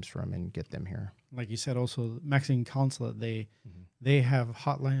those claims for them and get them here. Like you said, also Mexican consulate, they have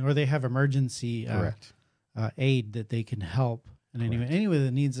hotline, or they have emergency aid that they can help. And anyway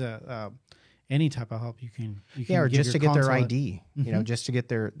that needs any type of help, you can or give just your to get their consulate. ID, just to get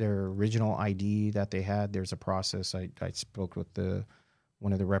their original ID that they had. There's a process. I spoke with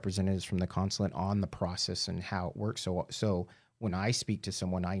one of the representatives from the consulate on the process and how it works. So when I speak to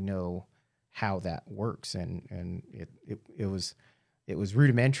someone, I know how that works, and it was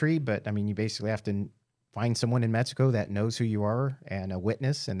rudimentary, but I mean, you basically have to find someone in Mexico that knows who you are and a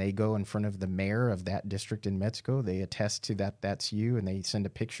witness, and they go in front of the mayor of that district in Mexico. They attest to that's you, and they send a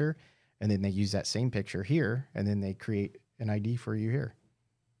picture, and then they use that same picture here, and then they create an ID for you here.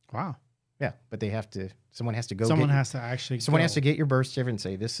 Wow. Yeah, but someone has to go. Someone has to get your birth certificate and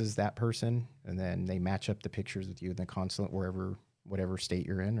say, this is that person, and then they match up the pictures with you in the consulate, whatever state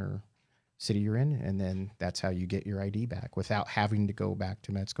you're in or city you're in, and then that's how you get your ID back without having to go back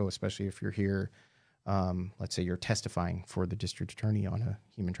to Mexico, especially if you're here. Let's say you're testifying for the district attorney on a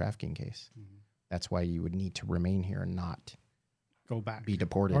human trafficking case. Mm-hmm. That's why you would need to remain here and not go back, be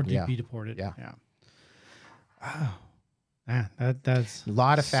deported, or be deported. Yeah. Wow. Man, that's a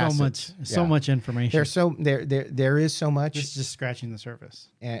lot of facets. So much information. There is so much. This is just scratching the surface.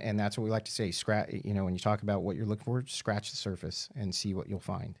 And that's what we like to say. When you talk about what you're looking for, scratch the surface and see what you'll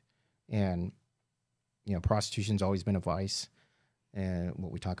find. And, prostitution's always been a vice, and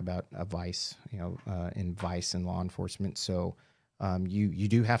what we talk about, a vice, in vice and law enforcement. So you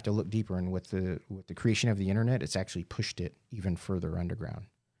do have to look deeper. And with the creation of the internet, it's actually pushed it even further underground.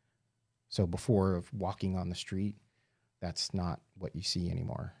 So before, of walking on the street, that's not what you see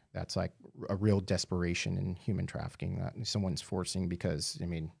anymore. That's like a real desperation in human trafficking. That someone's forcing, because,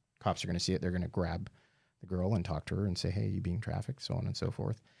 cops are going to see it. They're going to grab the girl and talk to her and say, hey, you being trafficked, so on and so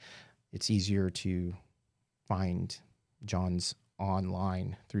forth. It's easier to find Johns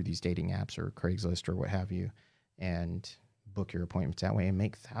online through these dating apps or Craigslist or what have you, and book your appointments that way and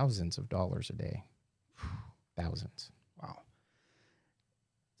make thousands of dollars a day. Thousands. Wow.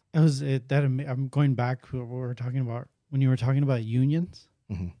 I'm going back to what we were talking about when you were talking about unions.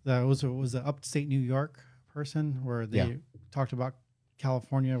 Mm-hmm. That was the upstate New York person where they talked about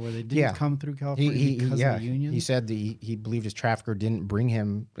California, where they didn't come through California because of the unions. He said he believed his trafficker didn't bring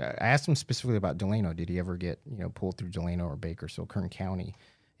him. I asked him specifically about Delano. Did he ever get pulled through Delano or Bakersfield, Kern County?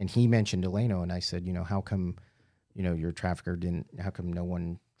 And he mentioned Delano, and I said, how come your trafficker didn't? How come no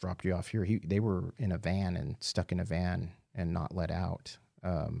one dropped you off here? They were in a van and stuck in a van and not let out,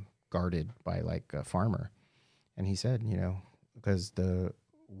 guarded by like a farmer. And he said, because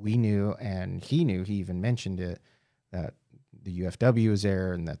we knew, and he knew, he even mentioned it, that the UFW was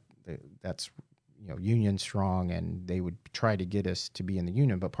there, and that's union strong, and they would try to get us to be in the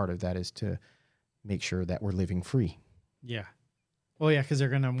union, but part of that is to make sure that we're living free. Yeah. Well, yeah, because they're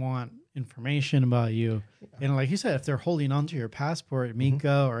going to want information about you. Yeah. And like you said, if they're holding onto your passport,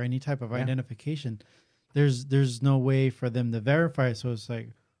 MICA, or any type of identification, there's no way for them to verify. So it's like,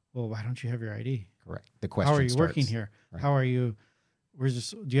 well, why don't you have your ID? Correct. The question How are you starts. working here? Right. How are you?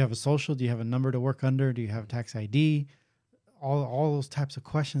 Do you have a social? Do you have a number to work under? Do you have a tax ID? All those types of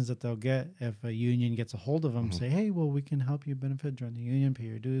questions that they'll get if a union gets a hold of them. Mm-hmm. Say, hey, well, we can help you benefit, join the union, pay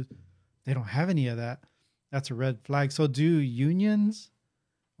your dues. They don't have any of that. That's a red flag. So do unions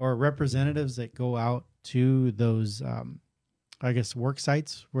or representatives that go out to those, work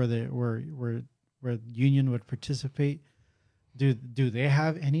sites where union would participate, do they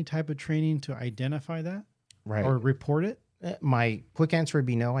have any type of training to identify that, right, or report it? My quick answer would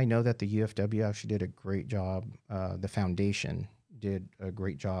be no. I know that the UFW actually did a great job. The foundation did a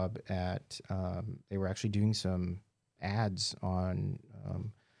great job at, they were actually doing some ads on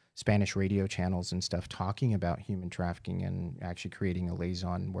Spanish radio channels and stuff talking about human trafficking, and actually creating a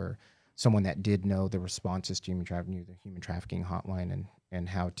liaison where someone that did know the responses to human trafficking, knew the human trafficking hotline and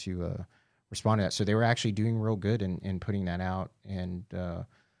how to respond to that. So they were actually doing real good in putting that out. And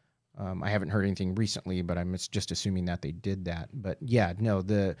I haven't heard anything recently, but I'm just assuming that they did that. But yeah, no,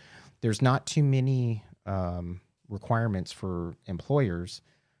 there's not too many requirements for employers.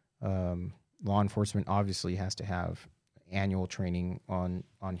 Law enforcement obviously has to have annual training on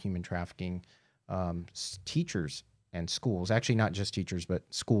human trafficking. Teachers and schools, actually not just teachers, but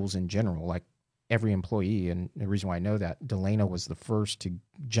schools in general, like every employee. And the reason why I know that, Delano was the first to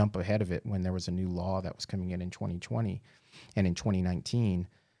jump ahead of it when there was a new law that was coming in 2020. And in 2019,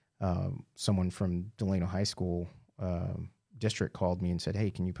 someone from Delano High School district called me and said,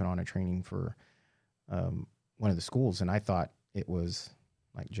 hey, can you put on a training for one of the schools? And I thought it was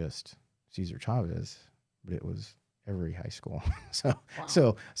like just Cesar Chavez, but it was every high school.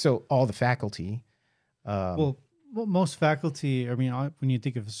 So all the faculty. Well, Well, most faculty, I mean, when you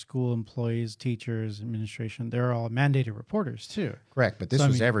think of school employees, teachers, administration, they're all mandated reporters too. Correct, but this So, I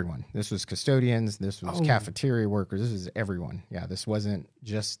was mean- everyone. This was custodians. This was Oh. cafeteria workers. This is everyone. Yeah, this wasn't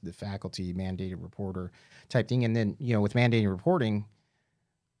just the faculty mandated reporter type thing. And then, with mandated reporting,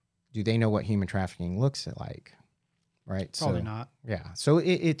 do they know what human trafficking looks like? Right. Probably not. Yeah. So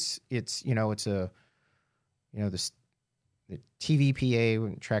it's the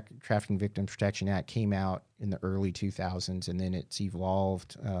TVPA, Trafficking Victims Protection Act, came out in the early 2000s, and then it's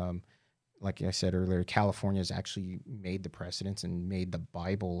evolved. Like I said earlier, California has actually made the precedents and made the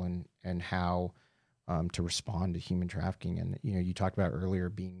Bible and how to respond to human trafficking. And you talked about earlier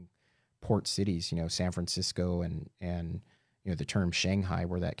being port cities, San Francisco and the term Shanghai,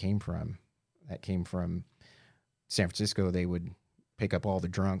 where that came from. That came from San Francisco. They would pick up all the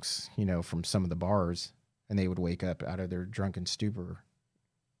drunks, from some of the bars, and they would wake up out of their drunken stupor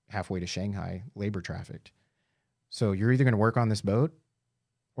halfway to Shanghai, labor trafficked. So you're either going to work on this boat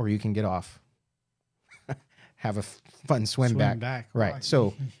or you can get off, have a fun swim back. Right. Right.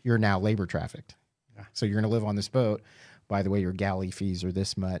 So you're now labor trafficked. Yeah. So you're going to live on this boat. By the way, your galley fees are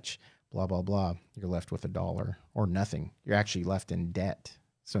this much, blah, blah, blah. You're left with $1 or nothing. You're actually left in debt.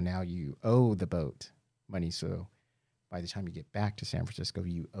 So now you owe the boat money. So by the time you get back to San Francisco,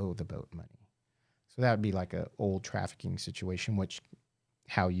 you owe the boat money. So that would be like a old trafficking situation,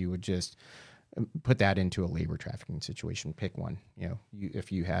 how you would just put that into a labor trafficking situation. Pick one. If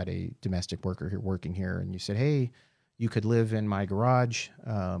you had a domestic worker here working here, and you said, "Hey, you could live in my garage.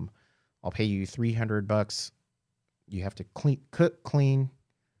 I'll pay you $300. You have to cook, clean,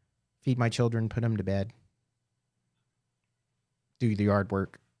 feed my children, put them to bed, do the yard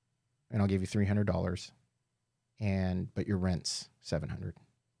work, and I'll give you $300. But your rent's $700."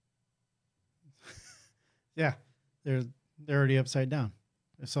 Yeah, they're already upside down.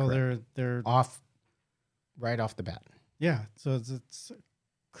 So Correct. they're right off the bat. yeah. So it's a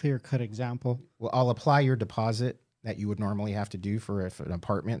clear cut example. Well, I'll apply your deposit that you would normally have to do for an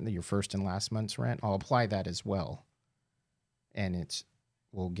apartment, your first and last month's rent. I'll apply that as well, and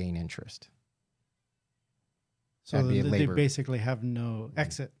will gain interest. So That'd be a they labor- basically have no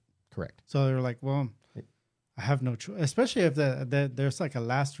exit. Correct. So they're like, well, I have no choice, especially if there's like a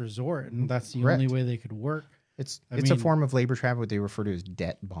last resort, and that's the Correct. only way they could work. It's I a mean- form of labor trafficking, what they refer to as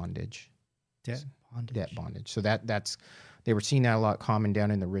debt bondage. Debt bondage. Debt bondage. So that's they were seeing that a lot common down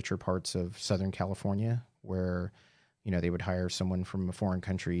in the richer parts of Southern California, where they would hire someone from a foreign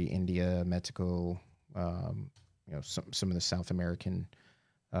country, India, Mexico, some of the South American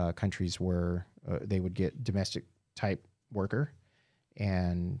countries, where they would get domestic type worker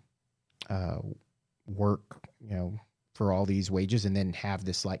and work for all these wages, and then have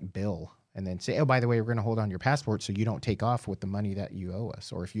this like bill, and then say, "Oh, by the way, we're going to hold on to your passport so you don't take off with the money that you owe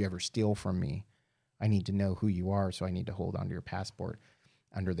us, or if you ever steal from me, I need to know who you are, so I need to hold on to your passport,"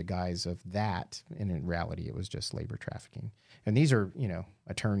 under the guise of that. And in reality, it was just labor trafficking. And these are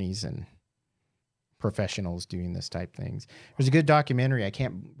attorneys and professionals doing this type things. There's a good documentary. I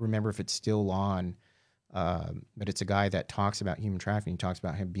can't remember if it's still on, but it's a guy that talks about human trafficking. He talks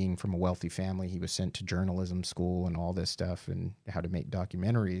about him being from a wealthy family. He was sent to journalism school and all this stuff and how to make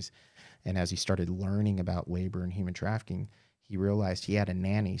documentaries. And as he started learning about labor and human trafficking, he realized he had a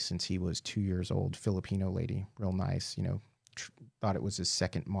nanny since he was 2 years old, Filipino lady, real nice, thought it was his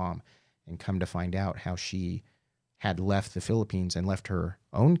second mom, and come to find out how she had left the Philippines and left her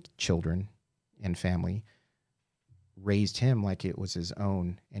own children and family, raised him like it was his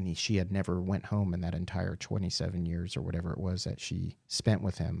own, and she had never went home in that entire 27 years or whatever it was that she spent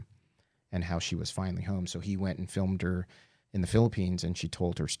with him, and how she was finally home. So he went and filmed her in the Philippines, and she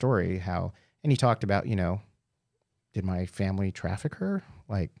told her story, and he talked about, did my family traffic her?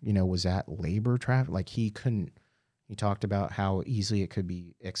 Like, was that labor traffic? Like he talked about how easily it could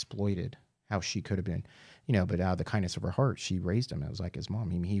be exploited, how she could have been, but out of the kindness of her heart, she raised him. It was like his mom. I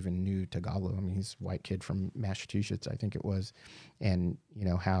mean, he even knew Tagalog. I mean, he's a white kid from Massachusetts, I think it was. And,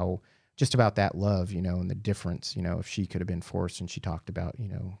 how just about that love, and the difference, if she could have been forced. And she talked about,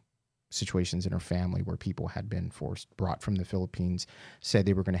 situations in her family where people had been brought from the Philippines, said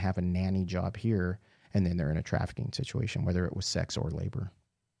they were going to have a nanny job here, and then they're in a trafficking situation, whether it was sex or labor.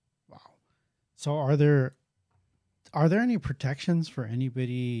 Wow. So are there any protections for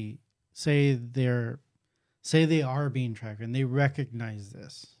anybody? Say they are being tracked and they recognize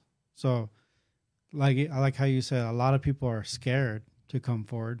this. So, like how you said, a lot of people are scared to come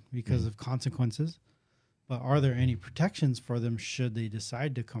forward because of consequences. But are there any protections for them should they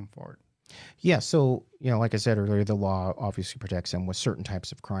decide to come forward? Yeah. So, like I said earlier, the law obviously protects them with certain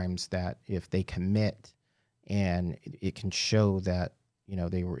types of crimes that if they commit and it can show that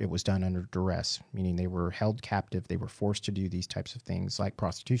it was done under duress, meaning they were held captive. They were forced to do these types of things like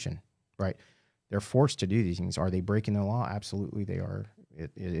prostitution, right? They're forced to do these things. Are they breaking the law? Absolutely, they are.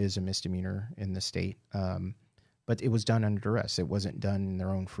 It is a misdemeanor in the state. But it was done under duress. It wasn't done in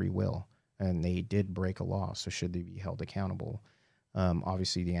their own free will. And they did break a law. So should they be held accountable?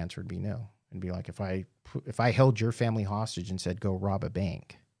 Obviously, the answer would be no. And be like, if I held your family hostage and said, go rob a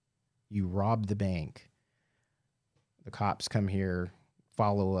bank, you rob the bank, the cops come here,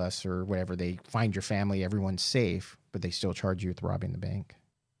 follow us or whatever, they find your family, everyone's safe, but they still charge you with robbing the bank.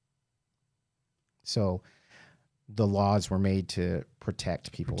 So the laws were made to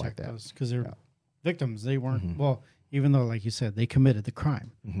protect people like that. Because they're victims. They weren't, well, even though, like you said, they committed the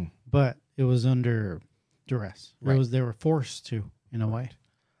crime, but it was under duress. Right. They were forced to, in a way.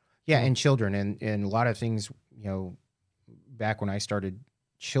 Yeah, and children. And a lot of things, back when I started,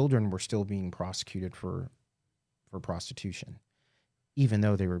 children were still being prosecuted for prostitution, even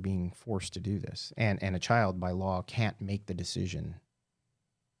though they were being forced to do this. And a child, by law, can't make the decision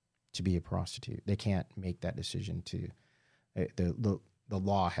to be a prostitute. They can't make that decision to the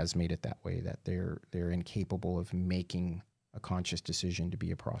law has made it that way, that they're incapable of making a conscious decision to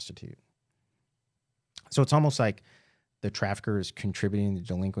be a prostitute. So it's almost like the trafficker is contributing to the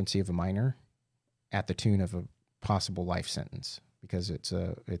delinquency of a minor at the tune of a possible life sentence, because it's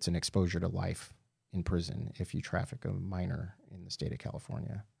an exposure to life in prison if you traffic a minor in the state of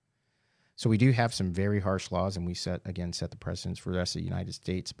California. So we do have some very harsh laws, and we set the precedents for the rest of the United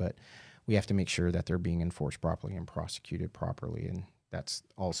States, but we have to make sure that they're being enforced properly and prosecuted properly. And that's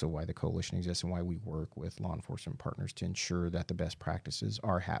also why the coalition exists and why we work with law enforcement partners to ensure that the best practices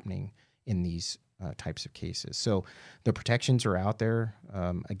are happening in these types of cases. So the protections are out there.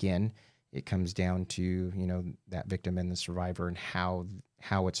 Again, it comes down to, that victim and the survivor and how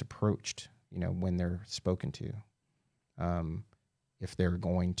it's approached, when they're spoken to. If they're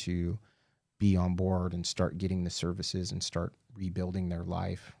going to be on board and start getting the services and start rebuilding their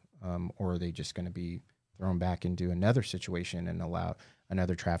life, or are they just going to be thrown back into another situation and allow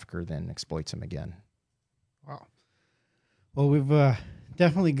another trafficker then exploits them again? Wow. Well, we've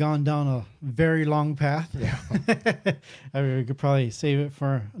definitely gone down a very long path. Yeah. I mean, we could probably save it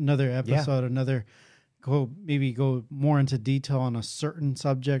for another episode, maybe go more into detail on a certain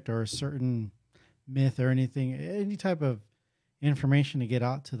subject or a certain myth or anything, any type of information to get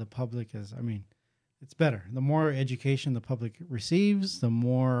out to the public it's better. The more education the public receives, the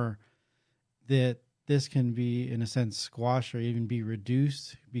more that this can be, in a sense, squashed or even be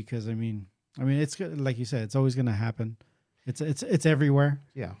reduced, because it's like you said, it's always going to happen. It's everywhere.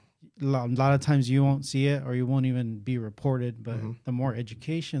 Yeah. A lot of times you won't see it or you won't even be reported, but the more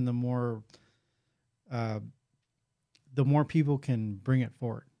education, the more people can bring it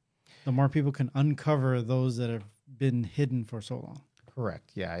forward. The more people can uncover those that have been hidden for so long.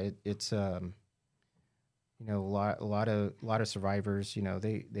 Correct. Yeah. It's a lot of survivors,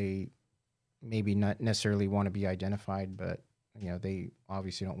 they maybe not necessarily want to be identified, but they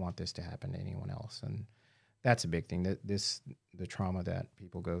obviously don't want this to happen to anyone else. And that's a big thing, that the trauma that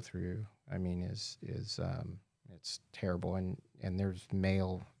people go through, is it's terrible. And there's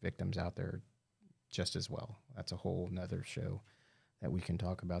male victims out there just as well. That's a whole nother show that we can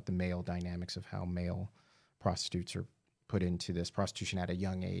talk about, the male dynamics of how male prostitutes are put into this prostitution at a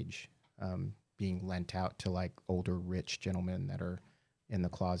young age, being lent out to like older rich gentlemen that are in the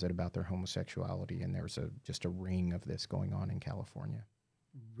closet about their homosexuality. And there's just a ring of this going on in California.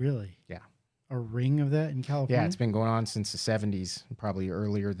 Really? Yeah. A ring of that in California? Yeah, it's been going on since the 70s, probably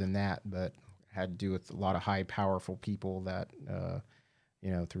earlier than that, but had to do with a lot of high, powerful people that,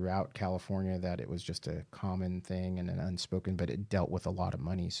 throughout California, that it was just a common thing and an unspoken, but it dealt with a lot of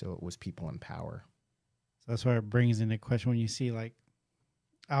money. So it was people in power. So that's why it brings into question when you see like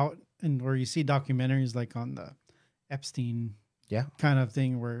out and where you see documentaries like on the Epstein kind of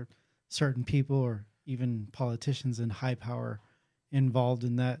thing, where certain people or even politicians in high power involved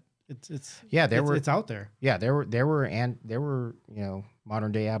in that. It's out there. Yeah, there were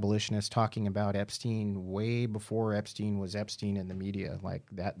modern day abolitionists talking about Epstein way before Epstein was Epstein in the media. Like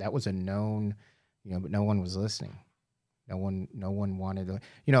that was a known, but no one was listening. No one wanted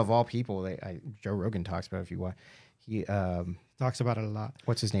to, of all people, Joe Rogan talks about it if you want. He talks about it a lot.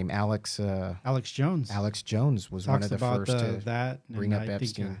 What's his name? Alex Jones. Alex Jones was talks one of the about first to bring up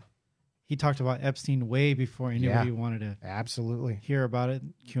Epstein. He talked about Epstein way before anybody wanted to absolutely hear about it.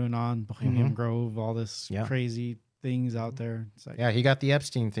 QAnon, Bohemian Grove, all this crazy things out there. It's like, he got the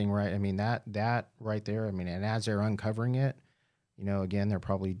Epstein thing right. That right there. And as they're uncovering it, again, they're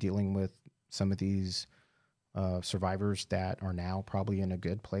probably dealing with some of these survivors that are now probably in a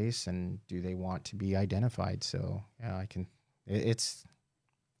good place, and do they want to be identified? So I can It's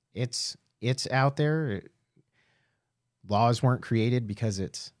out there. Laws weren't created because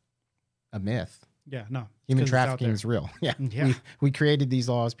it's a myth. Yeah, no. Human 'Cause it's out trafficking there. is real. Yeah. Yeah. We created these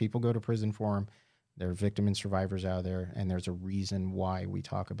laws. People go to prison for them. There are victim and survivors out there, and there's a reason why we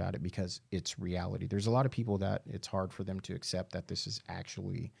talk about it, because it's reality. There's a lot of people that it's hard for them to accept that this is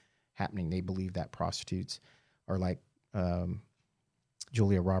actually happening. They believe that prostitutes are like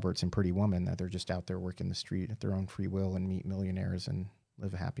Julia Roberts in Pretty Woman, that they're just out there working the street at their own free will and meet millionaires and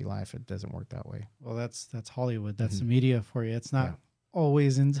live a happy life. It doesn't work that way. Well, that's Hollywood. That's Mhm. the media for you. It's not Yeah.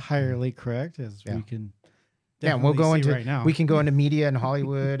 always entirely correct, as Yeah. we can. Yeah, and we'll go see into right now. We can go into media and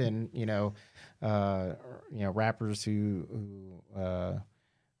Hollywood, and rappers who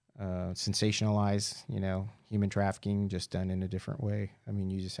sensationalize human trafficking, just done in a different way. I mean,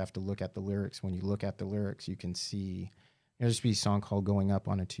 you just have to look at the lyrics. When you look at the lyrics, you can see. There's a song called "Going Up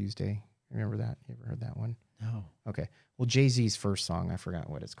on a Tuesday." Remember that? You ever heard that one? No. Okay. Well, Jay-Z's first song, I forgot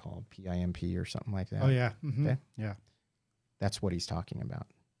what it's called, PIMP or something like that. Oh yeah. Mhm. Okay. Yeah. That's what he's talking about.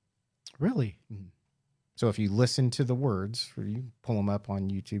 Really? So if you listen to the words, or you pull them up on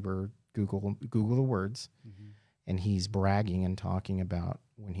YouTube or Google the words, and he's bragging and talking about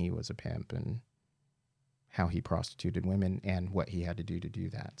when he was a pimp and how he prostituted women and what he had to do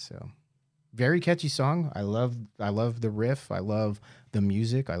that. So very catchy song. I love the riff. I love the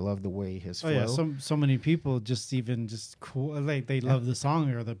music. I love the way his flow. Oh yeah. So many people just cool. Like they love the song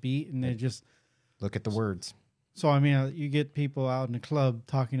or the beat, and they just. Look at the words. So I mean, you get people out in the club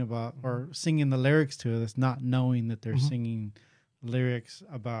talking about or singing the lyrics to it, not knowing that they're singing lyrics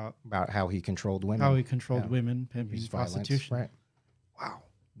about How he controlled women. how he controlled Yeah. women, pimping, Used violence. prostitution. Right. Wow.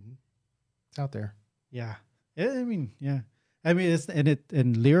 It's out there. Yeah. I mean, yeah. I mean,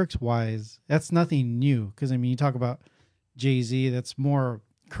 and lyrics wise, that's nothing new. Because I mean, you talk about Jay-Z, that's more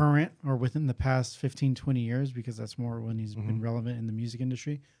current or within the past 15, 20 years, because that's more when he's been relevant in the music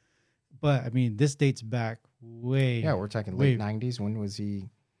industry. But I mean, this dates back way. Yeah, we're talking way- late 90s. When was he?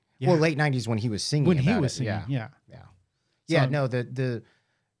 Yeah. Well, late 90s when he was singing. when he about was it. singing. Yeah. Yeah. Yeah, So- no, the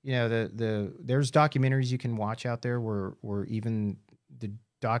there's documentaries you can watch out there where even the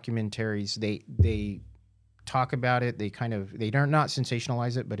documentaries they talk about it. They're not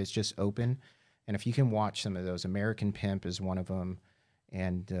sensationalize it, but it's just open. And if you can watch some of those, American Pimp is one of them,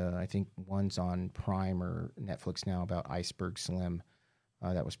 and I think one's on Prime or Netflix now about Iceberg Slim,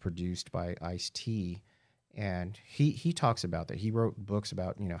 that was produced by Ice-T. And he talks about that. He wrote books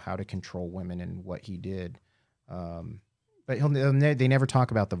about how to control women and what he did. But they never talk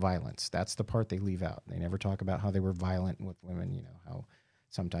about the violence. That's the part they leave out. They never talk about how they were violent with women. How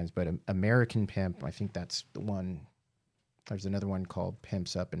sometimes. But American Pimp, I think that's the one. There's another one called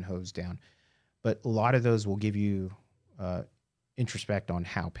Pimps Up and Hoes Down. But a lot of those will give you introspect on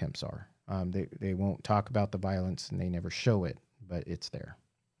how pimps are. They won't talk about the violence, and they never show it, but it's there.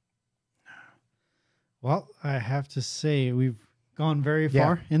 Well, I have to say we've gone very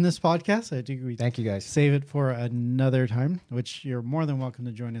far in this podcast. I think we Thank you, guys. save it for another time, which you're more than welcome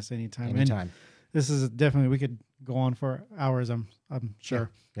to join us anytime. And Anytime. this is definitely, we could go on for hours. I'm sure.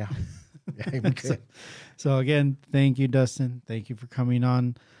 Yeah. Yeah, we could. So again, thank you, Dustin. Thank you for coming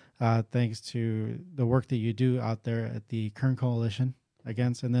on. Thanks to the work that you do out there at the Kern Coalition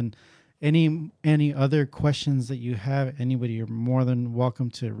against, and then any other questions that you have, anybody, you're more than welcome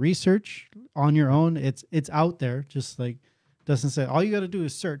to research on your own. It's out there. Just like Dustin said, all you got to do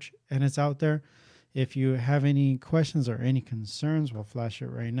is search, and it's out there. If you have any questions or any concerns, we'll flash it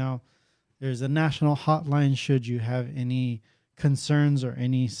right now. There's a national hotline should you have any concerns or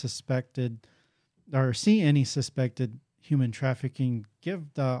any suspected or see any suspected human trafficking. Give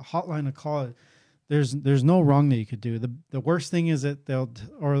the hotline a call. There's no wrong that you could do. The worst thing is that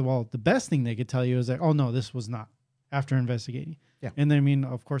the best thing they could tell you is that, oh no, this was not, after investigating. Yeah. And then, I mean,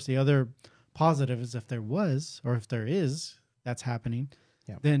 of course, the other positive is if there was, or if there is, that's happening,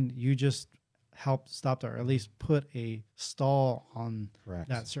 then you just help stop that, or at least put a stall on Correct.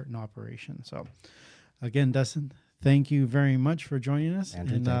 that certain operation. So again, Dustin, thank you very much for joining us.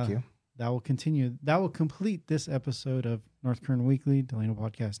 Andrew, and, thank you. That will continue. That will complete this episode of North Kern Weekly, Delano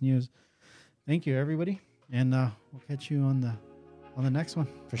Podcast News. Thank you, everybody, and we'll catch you on the next one.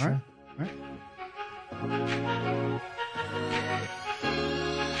 For All sure. right? All right.